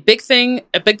was a big thing,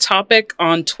 a big topic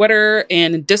on Twitter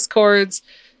and in Discords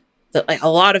that like a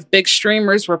lot of big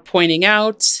streamers were pointing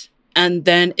out. And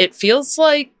then it feels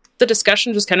like the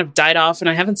discussion just kind of died off, and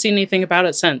I haven't seen anything about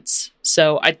it since.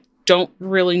 So I don't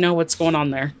really know what's going on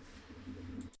there.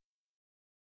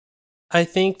 I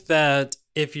think that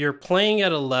if you're playing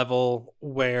at a level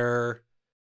where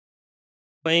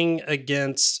playing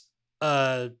against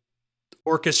a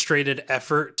orchestrated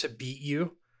effort to beat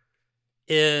you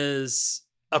is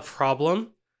a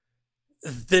problem,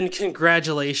 then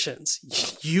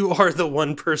congratulations. You are the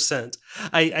 1%.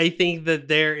 I think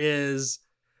that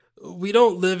we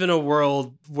don't live in a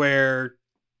world where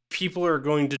people are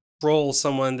going to troll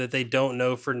someone that they don't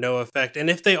know for no effect. And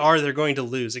if they are, they're going to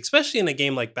lose, especially in a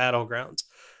game like Battlegrounds,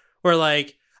 where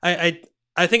like, I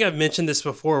think I've mentioned this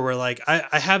before, where like,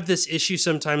 I have this issue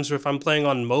sometimes if I'm playing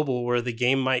on mobile where the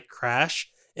game might crash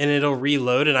and it'll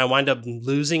reload and I wind up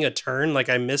losing a turn, like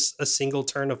I miss a single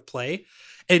turn of play.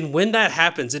 And when that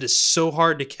happens, it is so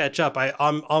hard to catch up.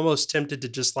 I'm almost tempted to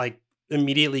just like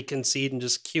immediately concede and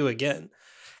just queue again.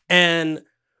 And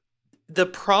the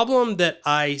problem that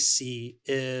I see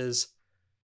is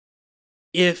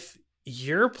if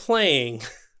you're playing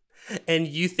and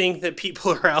you think that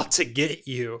people are out to get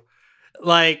you,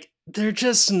 like they're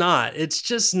just not. It's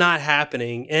just not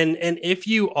happening. And if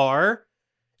you are,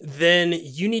 then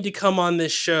you need to come on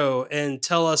this show and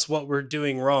tell us what we're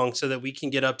doing wrong so that we can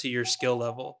get up to your skill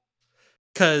level.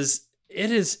 Because it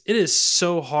is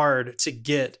so hard to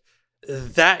get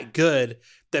that good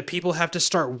that people have to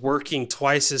start working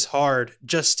twice as hard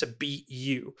just to beat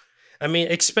you. I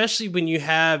mean, especially when you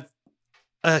have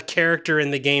a character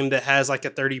in the game that has like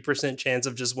a 30% chance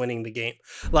of just winning the game.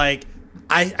 Like,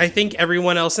 I think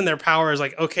everyone else in their power is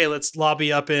like, okay, let's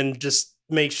lobby up and just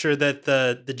make sure that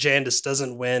the Jandis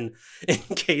doesn't win in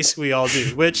case we all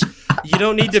do, which you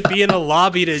don't need to be in a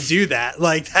lobby to do that.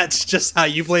 Like, that's just how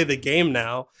you play the game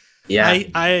now. Yeah.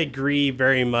 I agree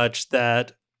very much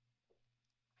that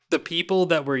the people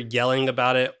that were yelling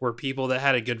about it were people that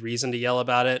had a good reason to yell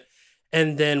about it.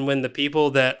 And then when the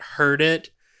people that heard it,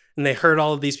 and they heard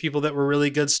all of these people that were really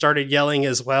good started yelling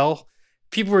as well,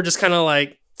 people were just kind of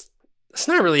like, it's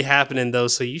not really happening though.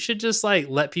 So you should just like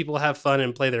let people have fun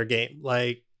and play their game.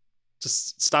 Like,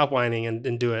 just stop whining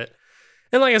and do it.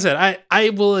 And like I said, I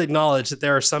will acknowledge that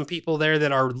there are some people there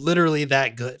that are literally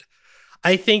that good.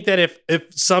 I think that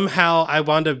if somehow I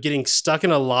wound up getting stuck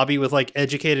in a lobby with like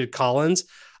Educated Collins,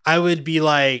 I would be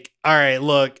like, all right,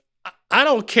 look, I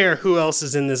don't care who else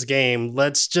is in this game.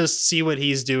 Let's just see what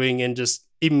he's doing and just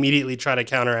immediately try to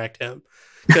counteract him,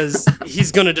 because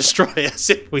he's going to destroy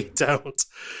us if we don't.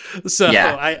 So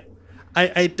yeah.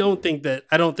 I don't think that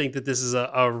this is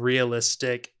a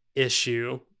realistic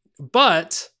issue.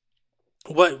 But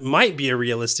what might be a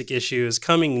realistic issue is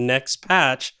coming next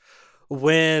patch,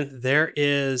 when there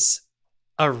is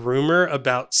a rumor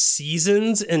about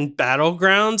seasons and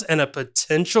battlegrounds and a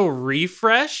potential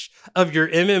refresh of your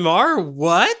MMR.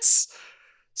 What?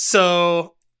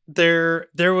 So there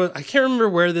was, I can't remember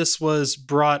where this was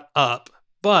brought up,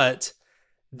 but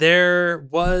there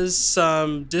was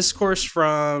some discourse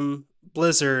from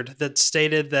Blizzard that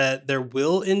stated that there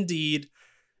will indeed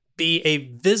be a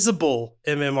visible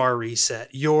MMR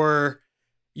reset. Your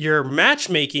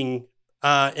matchmaking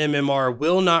MMR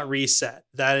will not reset.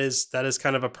 That is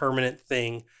kind of a permanent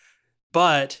thing.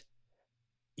 But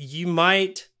you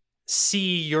might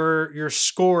see your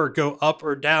score go up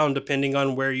or down depending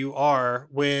on where you are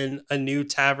when a new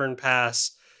tavern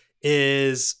pass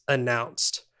is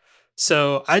announced.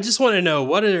 So I just want to know,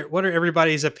 what are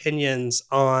everybody's opinions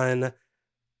on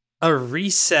a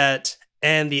reset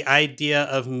and the idea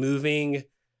of moving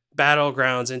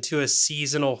Battlegrounds into a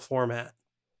seasonal format?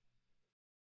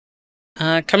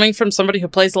 Coming from somebody who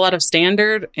plays a lot of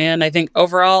standard, and I think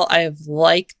overall I've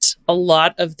liked a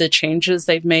lot of the changes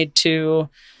they've made to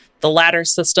the ladder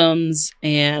systems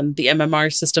and the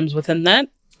MMR systems within that.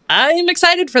 I'm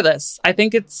excited for this. I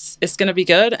think it's going to be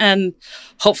good, and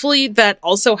hopefully that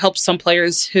also helps some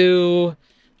players who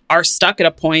are stuck at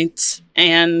a point.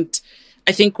 And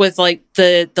I think with like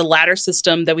the ladder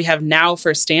system that we have now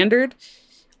for standard,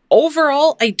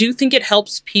 overall, I do think it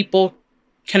helps people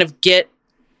kind of get,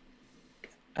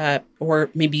 or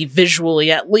maybe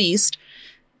visually at least,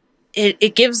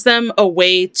 it gives them a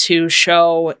way to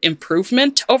show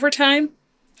improvement over time.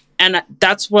 And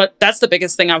that's the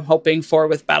biggest thing I'm hoping for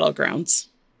with Battlegrounds.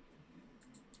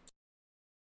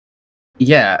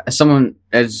 Yeah,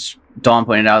 as Dawn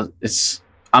pointed out, as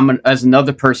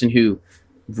another person who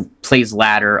plays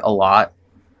ladder a lot.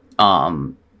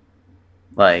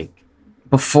 Like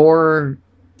before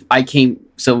I came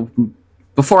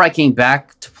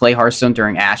back to play Hearthstone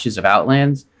during Ashes of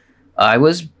Outlands, I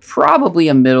was probably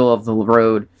a middle of the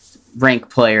road rank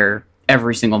player.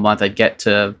 Every single month I'd get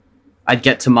to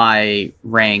my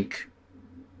rank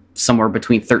somewhere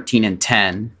between 13 and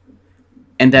 10,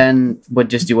 and then would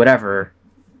just do whatever.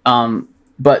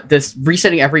 But this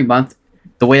resetting every month,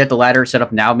 the way that the ladder is set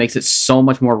up now, makes it so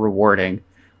much more rewarding.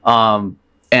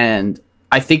 And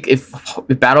I think if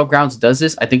Battlegrounds does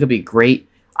this, I think it'd be great.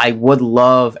 I would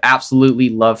absolutely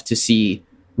love to see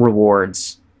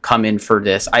rewards come in for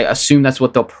this. I assume that's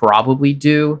what they'll probably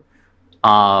do.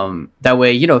 That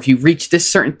way, if you reach this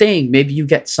certain thing, maybe you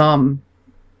get some,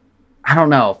 I don't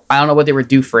know what they would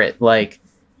do for it. Like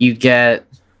you get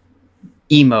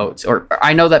emotes, or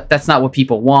I know that that's not what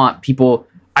people want.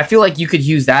 I feel like you could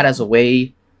use that as a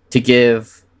way to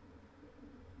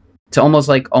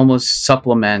almost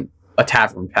supplement a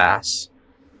tavern pass.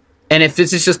 And if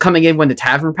this is just coming in when the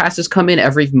tavern passes come in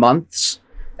every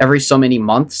so many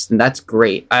months, then that's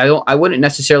great. I wouldn't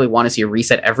necessarily want to see a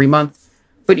reset every month,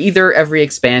 but either every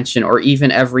expansion or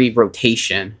even every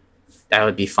rotation, that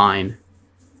would be fine.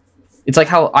 It's like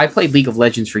how I played League of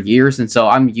Legends for years, and so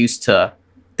I'm used to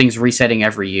things resetting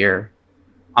every year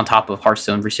on top of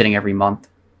Hearthstone resetting every month.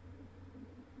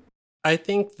 I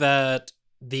think that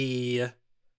the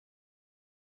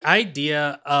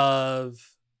idea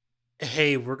of,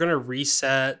 hey, we're going to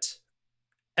reset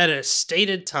at a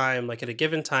stated time, like at a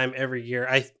given time every year,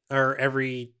 or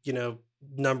every,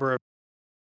 number of,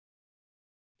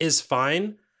 is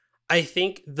fine. I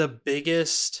think the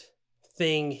biggest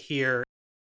thing here,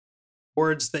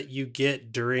 rewards that you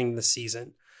get during the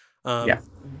season. Yeah.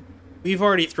 We've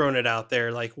already thrown it out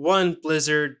there. Like, one,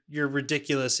 Blizzard, you're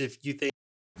ridiculous if you think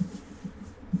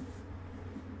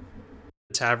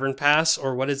Tavern Pass,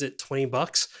 or what is it,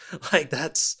 $20? Like,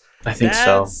 I think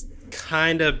so.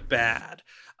 Kind of bad.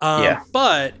 Yeah.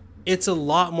 But it's a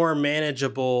lot more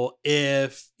manageable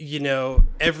if,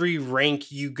 every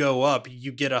rank you go up,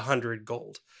 you get 100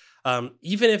 gold.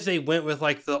 Even if they went with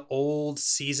like the old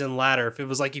season ladder, if it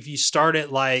was like, if you start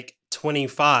at like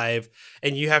 25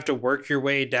 and you have to work your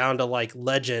way down to like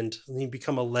legend, and you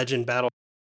become a legend battle.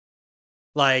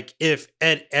 Like if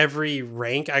at every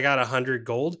rank I got 100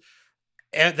 gold,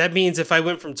 that means if I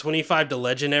went from 25 to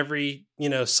legend every,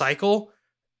 cycle,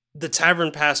 the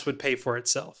Tavern Pass would pay for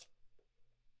itself.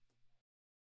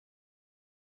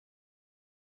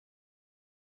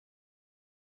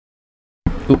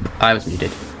 Oop, I was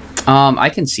muted. I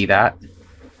can see that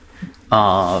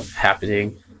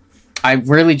happening. I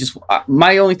really just,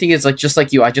 my only thing is just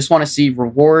like you, I just want to see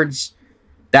rewards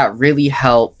that really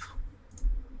help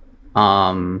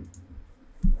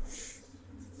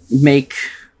make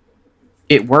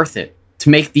it worth it, to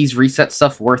make these reset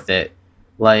stuff worth it,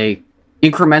 like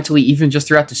incrementally, even just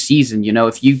throughout the season.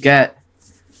 If you get,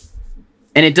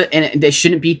 and they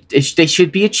shouldn't be, they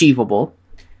should be achievable.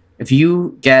 If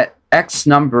you get X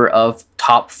number of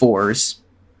top 4s,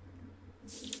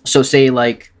 so say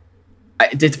like,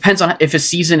 it depends on if a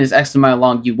season is X amount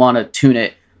long, you want to tune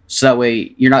it so that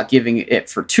way you're not giving it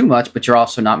for too much, but you're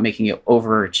also not making it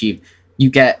overachieve. You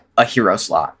get a hero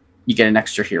slot, you get an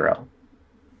extra hero.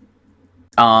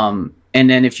 And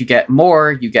then if you get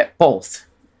more, you get both.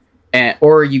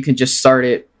 Or you can just start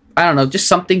it, I don't know, just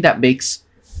something that makes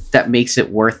it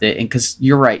worth it. And because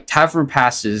you're right, Tavern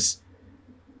Pass is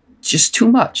just too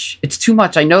much. It's too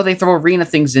much. I know they throw arena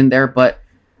things in there, but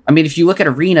I mean, if you look at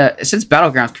arena, since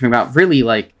Battlegrounds came out, really,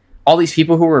 like, all these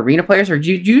people who were arena players are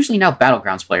usually now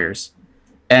Battlegrounds players.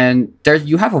 And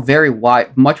you have a very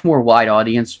much more wide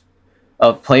audience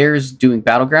of players doing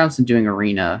Battlegrounds than doing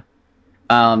arena.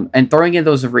 And throwing in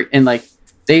those, and like,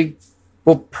 they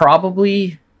will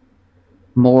probably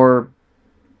more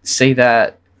say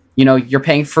that you're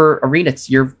paying for arenas,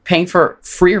 you're paying for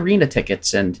free arena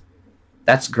tickets, and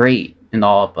that's great and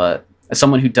all. But as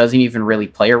someone who doesn't even really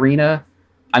play arena,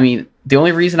 I mean, the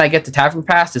only reason I get the Tavern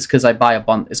Pass is because I buy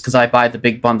the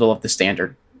big bundle of the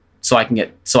standard, so I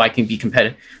can be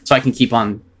competitive, so I can keep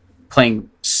on playing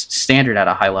standard at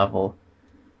a high level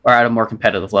or at a more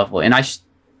competitive level. And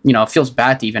it feels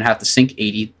bad to even have to sink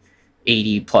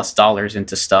 $80 plus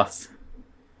into stuff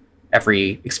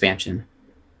every expansion.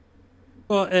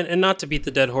 Well, and not to beat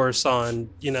the dead horse on,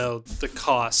 the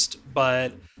cost,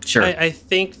 but Sure. I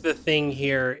think the thing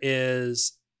here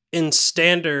is in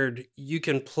standard, you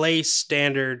can play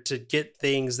standard to get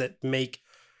things that make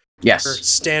your Yes.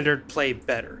 standard play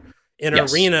better. In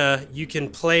Yes. arena, you can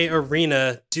play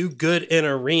arena, do good in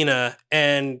arena,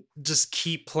 and just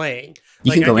keep playing.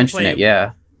 You can I go play- infinite,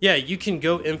 yeah. Yeah, you can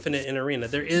go infinite in arena.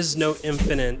 There is no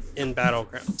infinite in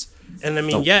Battlegrounds. And I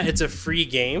mean, Nope. yeah, it's a free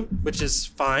game, which is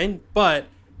fine, but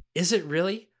is it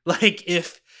really? Like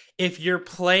if you're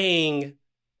playing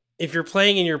and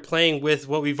you're playing with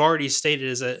what we've already stated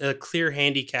is a clear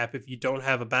handicap if you don't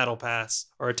have a battle pass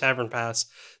or a tavern pass,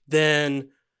 then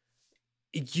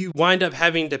you wind up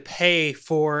having to pay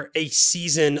for a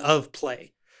season of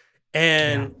play.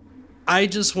 And I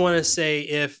just want to say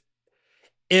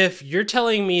if you're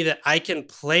telling me that I can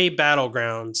play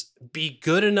Battlegrounds, be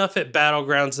good enough at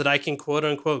Battlegrounds that I can quote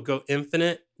unquote go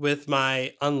infinite with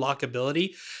my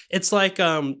unlockability, it's like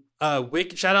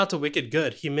shout out to Wicked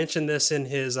Good. He mentioned this in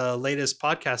his latest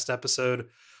podcast episode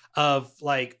of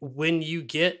like when you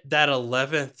get that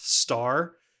 11th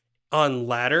star on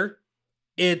ladder,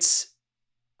 it's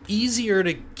easier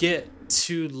to get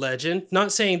to legend.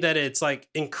 Not saying that it's like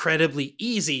incredibly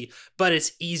easy, but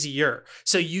it's easier.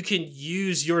 So you can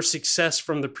use your success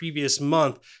from the previous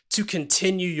month to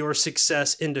continue your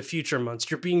success into future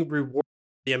months. You're being rewarded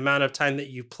the amount of time that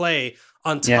you play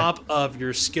on top of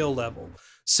your skill level.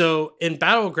 So in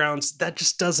Battlegrounds, that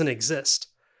just doesn't exist.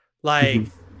 Like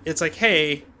it's like,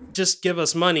 hey, just give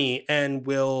us money and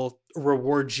we'll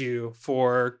reward you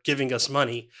for giving us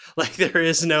money. Like there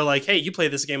is no like, hey, you play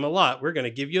this game a lot, we're going to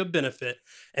give you a benefit.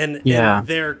 And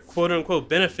their quote unquote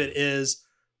benefit is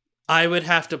I would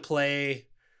have to play,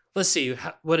 let's see,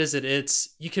 what is it?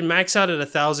 It's you can max out at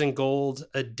 1,000 gold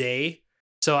a day.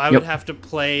 So I would have to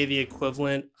play the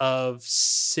equivalent of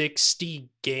 60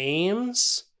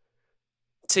 games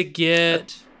to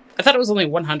get. I thought it was only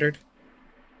 100.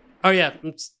 Oh yeah,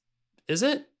 is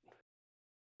it?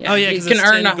 Yeah, Oh, yeah, you 'cause can it's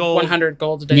earn 10 gold. 100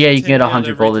 gold a day. Yeah, you 10 get gold 100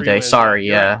 every gold a 3 day. wins, Sorry, right?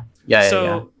 yeah.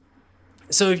 Yeah.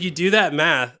 So if you do that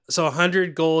math, so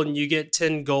 100 gold and you get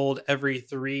 10 gold every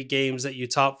 3 games that you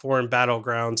top 4 in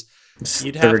Battlegrounds, It's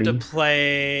you'd have 30. to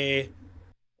play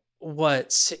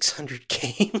 600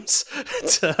 games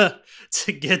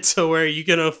to get to where you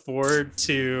can afford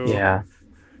to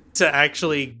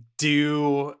actually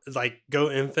do like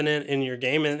go infinite in your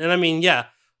game. And I mean, yeah,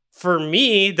 for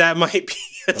me that might be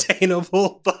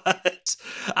attainable, but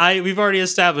we've already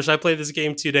established I play this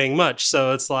game too dang much,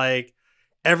 so it's like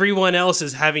everyone else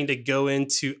is having to go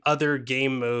into other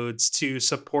game modes to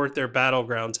support their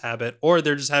Battlegrounds habit, or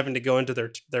they're just having to go into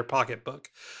their pocketbook,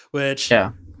 which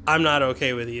I'm not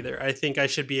okay with either. I think I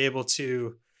should be able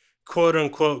to quote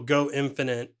unquote go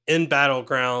infinite in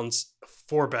Battlegrounds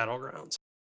for Battlegrounds.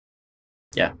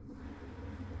 Yeah.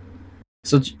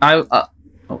 So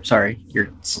sorry,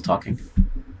 you're still talking.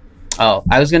 Oh,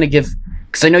 I was gonna give,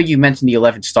 because I know you mentioned the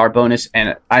 11 star bonus,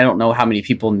 and I don't know how many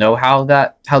people know how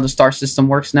the star system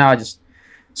works now.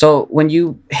 So when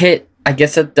you hit, I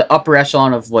guess at the upper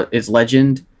echelon of what is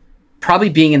legend, probably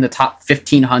being in the top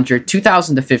 1,500,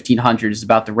 2,000 to 1,500 is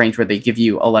about the range where they give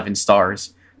you 11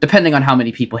 stars, depending on how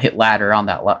many people hit ladder on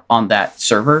that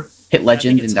server, hit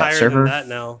legend in that server. That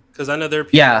now, because I know there are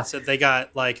people that said they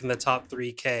got like in the top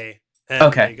 3K.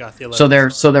 And they got the 11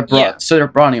 so they're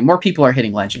broadening. More people are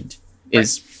hitting legend.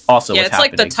 Is also what's it's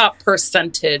happening. like the top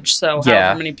percentage. So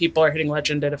however many people are hitting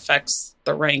legend, it affects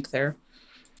the rank there.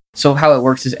 So how it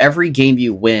works is every game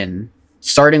you win,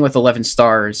 starting with 11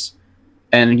 stars,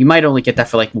 and you might only get that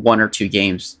for like 1 or 2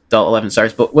 games, the 11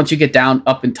 stars. But once you get down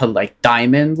up into like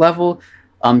diamond level,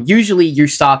 usually you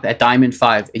stop at diamond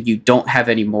 5 and you don't have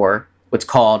any more what's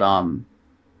called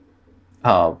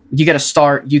you get a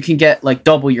star. You can get like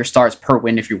double your stars per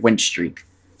win if you win streak.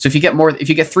 So if you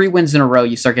get 3 wins in a row,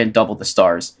 you start getting double the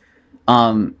stars.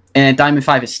 And at Diamond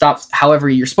 5, it stops. However,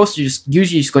 you're supposed to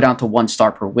usually just go down to 1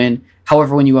 star per win.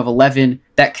 However, when you have 11,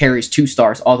 that carries 2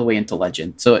 stars all the way into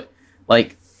Legend. So,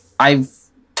 I've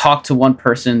talked to one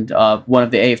person, one of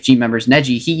the AFG members,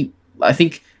 Neji. I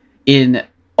think in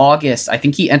August,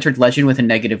 he entered Legend with a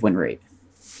negative win rate.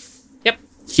 Yep.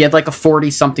 He had like a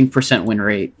 40-something% win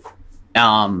rate.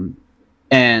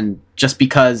 and just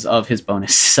because of his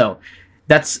bonus. So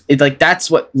that's it. Like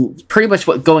that's what pretty much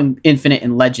what going infinite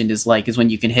in Legend is like, is when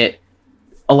you can hit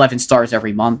 11 stars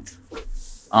every month.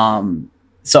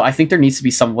 So I think there needs to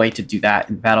be some way to do that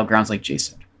in Battlegrounds, like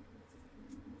Jason.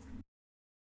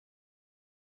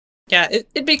 Yeah,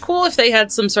 it'd be cool if they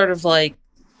had some sort of like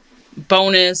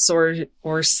bonus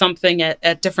or something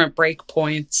at different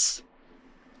breakpoints.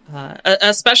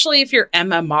 Especially if your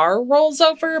MMR rolls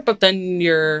over, but then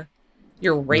your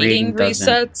rating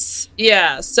resets.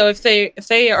 Yeah, so if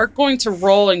they are going to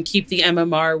roll and keep the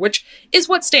MMR, which is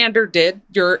what Standard did,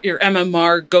 your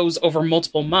MMR goes over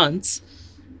multiple months.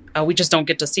 We just don't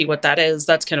get to see what that is.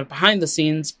 That's kind of behind the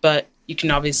scenes, but you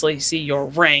can obviously see your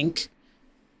rank.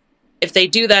 If they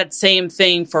do that same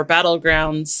thing for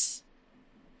Battlegrounds,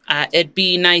 it'd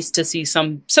be nice to see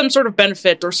some sort of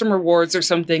benefit or some rewards or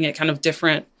something at kind of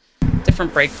different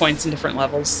breakpoints and different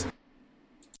levels.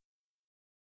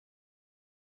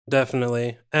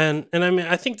 Definitely. And I mean,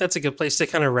 I think that's a good place to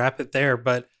kind of wrap it there.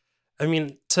 But I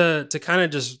mean, to kind of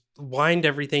just wind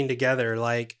everything together,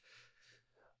 like,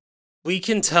 we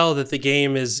can tell that the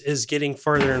game is getting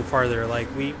farther and farther. Like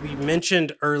we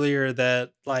mentioned earlier that,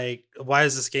 like, why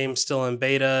is this game still in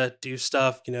beta? Do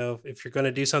stuff, if you're going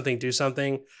to do something, do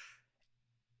something.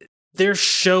 They're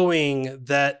showing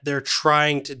that they're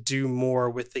trying to do more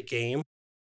with the game.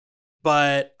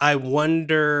 But I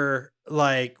wonder,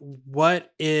 like,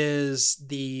 what is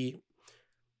the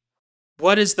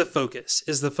focus?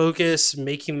 Is the focus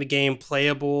making the game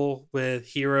playable with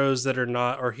heroes that are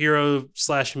not, or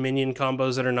hero/minion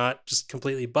combos that are not just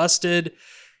completely busted?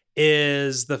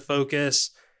 Is the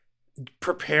focus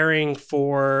preparing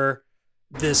for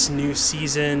this new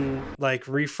season, like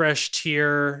refresh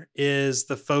tier? Is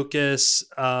the focus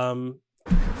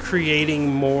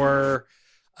creating more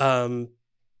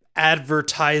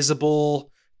advertisable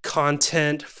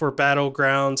content for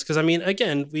Battlegrounds? Because I mean,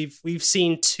 again, we've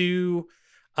seen two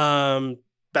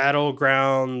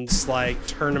Battlegrounds like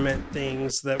tournament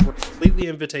things that were completely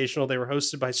invitational. They were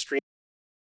hosted by stream,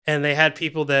 and they had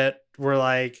people that were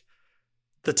like,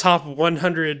 the top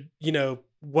 100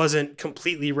 wasn't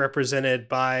completely represented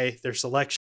by their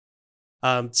selection.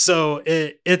 So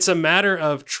it's a matter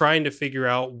of trying to figure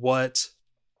out what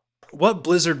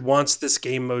Blizzard wants this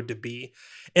game mode to be.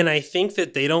 And I think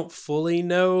that they don't fully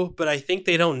know, but I think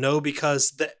they don't know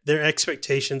because their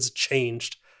expectations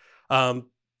changed.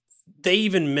 They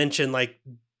even mentioned, like,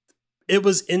 it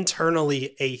was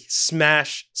internally a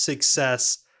smash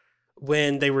success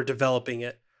when they were developing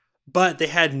it, but they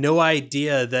had no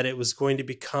idea that it was going to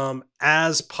become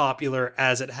as popular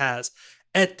as it has.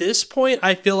 At this point,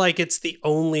 I feel like it's the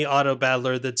only auto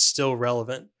battler that's still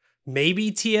relevant.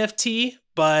 Maybe TFT,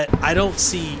 but I don't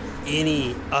see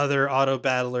any other auto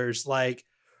battlers like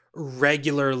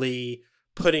regularly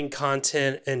putting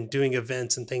content and doing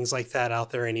events and things like that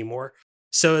out there anymore.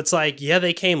 So it's like, yeah,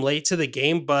 they came late to the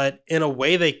game, but in a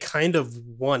way they kind of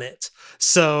won it.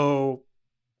 So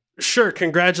sure,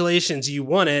 congratulations, you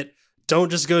won it. Don't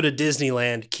just go to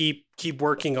Disneyland. Keep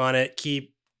working on it.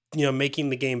 Keep, making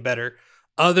the game better.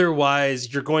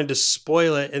 Otherwise, you're going to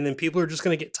spoil it, and then people are just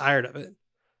going to get tired of it.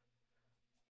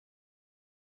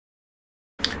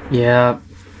 Yeah.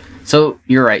 So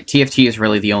you're right. TFT is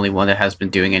really the only one that has been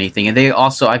doing anything. And they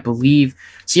also, I believe,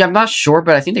 I'm not sure,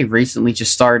 but I think they recently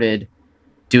just started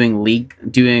doing like,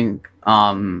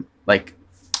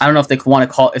 I don't know if they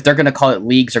want to if they're going to call it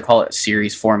leagues or call it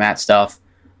series format stuff.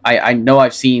 I know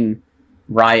I've seen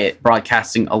Riot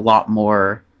broadcasting a lot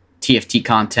more TFT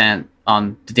content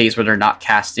on the days where they're not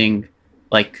casting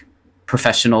like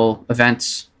professional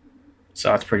events. So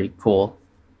that's pretty cool.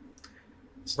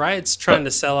 Riot's trying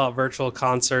to sell out virtual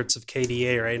concerts of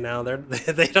KDA right now.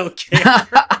 They don't care.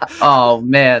 Oh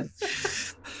man.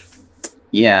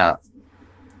 Yeah.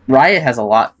 Riot has a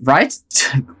lot.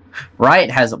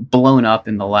 Riot has blown up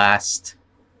in the last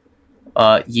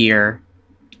year.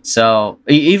 So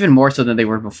even more so than they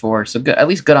were before. So good, at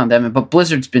least good on them. But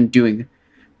Blizzard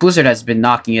has been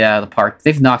knocking it out of the park.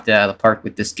 They've knocked it out of the park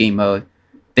with this game mode.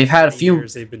 They've had a few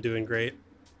years they've been doing great.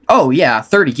 Oh yeah,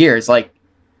 30 years. Like,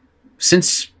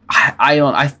 since I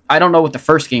don't know what the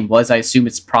first game was. I assume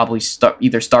it's probably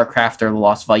either StarCraft or the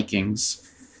Lost Vikings.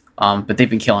 But they've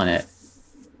been killing it.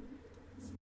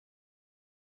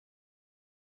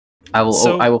 I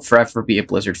will forever be a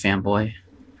Blizzard fanboy.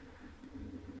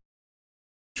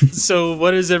 So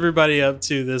what is everybody up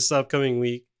to this upcoming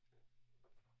week?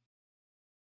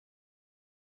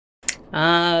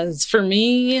 For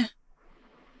me,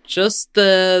 just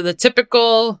the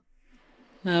typical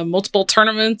multiple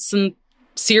tournaments and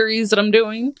series that I'm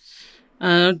doing,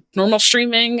 normal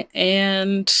streaming,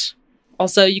 and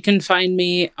Also, you can find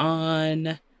me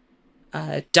on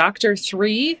Doctor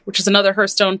 3, which is another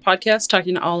Hearthstone podcast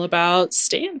talking all about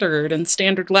Standard and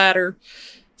Standard Ladder.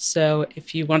 So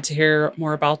if you want to hear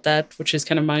more about that, which is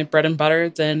kind of my bread and butter,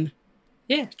 then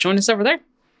yeah, join us over there.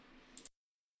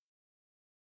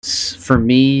 For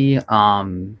me,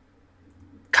 kind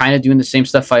of doing the same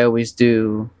stuff I always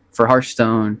do for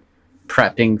Hearthstone,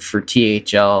 prepping for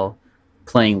THL,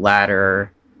 playing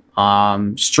ladder,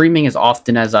 streaming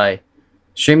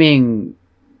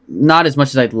not as much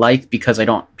as I'd like because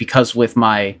with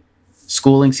my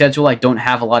schooling schedule, I don't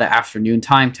have a lot of afternoon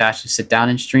time to actually sit down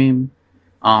and stream.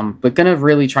 But gonna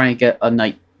really try and get a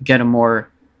more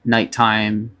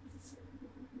nighttime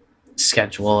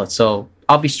schedule. So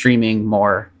I'll be streaming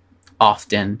more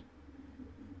often.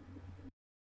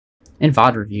 And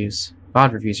VOD reviews.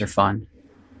 VOD reviews are fun.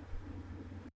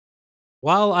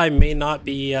 While I may not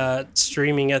be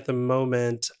streaming at the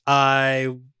moment,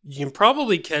 you can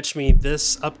probably catch me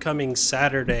this upcoming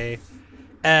Saturday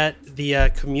at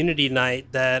the community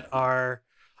night that our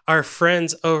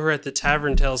friends over at the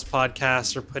Tavern Tales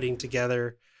podcast are putting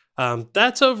together.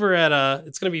 That's over at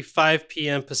it's going to be 5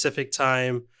 p.m. Pacific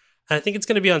time. And I think it's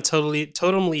going to be on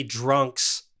Totally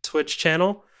Drunk's Twitch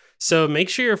channel. So make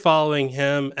sure you're following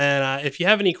him. And if you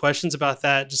have any questions about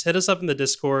that, just hit us up in the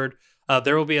Discord.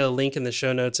 There will be a link in the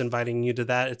show notes inviting you to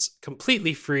that. It's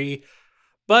completely free.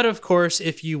 But of course,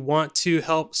 if you want to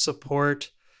help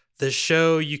support the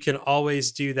show, you can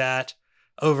always do that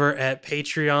over at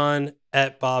Patreon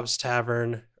at Bob's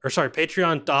Tavern,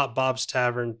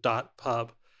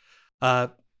 patreon.bobstavern.pub.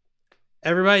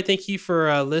 Everybody, thank you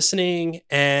for listening,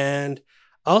 and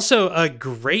also a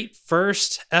great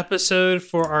first episode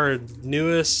for our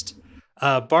newest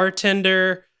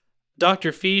bartender,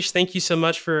 Dr. Fish. Thank you so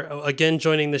much for again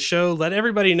joining the show. Let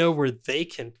everybody know where they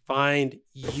can find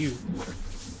you.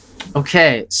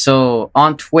 Okay, so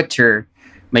on Twitter,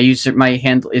 my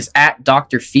handle is at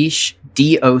Dr. Fish,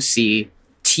 DoctorFeesh.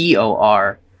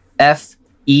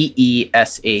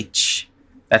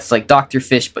 That's like Dr.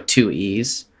 Fish, but 2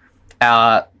 E's.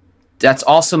 That's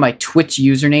also my Twitch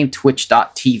username,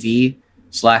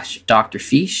 twitch.tv/Dr.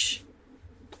 Fish.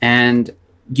 And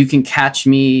you can catch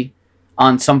me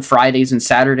on some Fridays and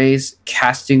Saturdays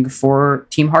casting for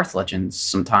Team Hearth Legends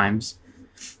sometimes.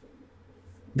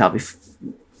 That'll be...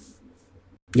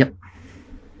 Yep.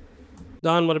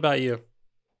 Don, what about you?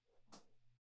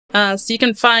 So you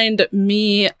can find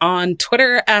me on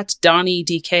Twitter at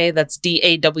DonnieDK, that's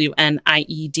DAWNIEDK,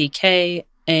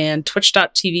 and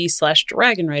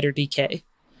twitch.tv/DragonRiderDK.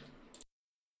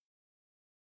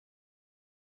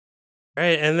 All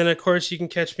right, and then of course you can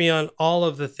catch me on all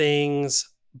of the things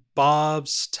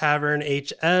Bob's Tavern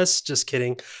HS. Just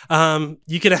kidding.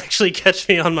 You can actually catch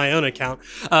me on my own account,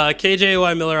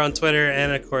 KJY Miller on Twitter,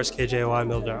 and of course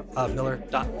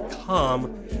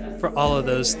KJYMiller.com for all of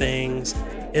those things.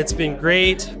 It's been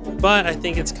great, but I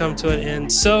think it's come to an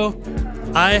end. So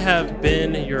I have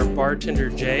been your bartender,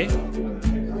 Jay.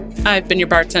 I've been your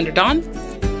bartender, Don.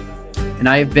 And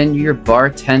I have been your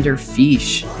bartender,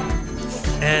 Fish.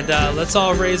 And let's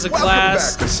all raise a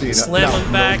glass, back, Casino. slam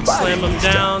them back, Nobody slam them is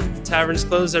down. Tavern's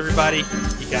closed, everybody.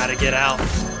 You gotta get out.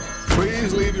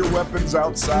 Please leave your weapons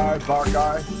outside,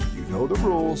 Hawkeye. You know the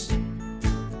rules.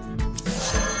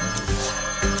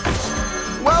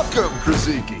 Welcome,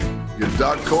 Krasiki. Your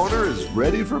dark corner is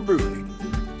ready for booting.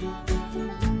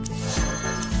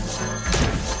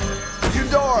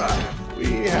 Eudora,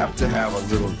 we have to have a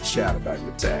little chat about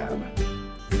your tab.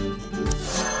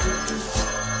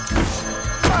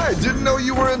 I didn't know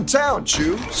you were in town,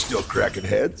 Chew. Still cracking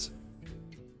heads.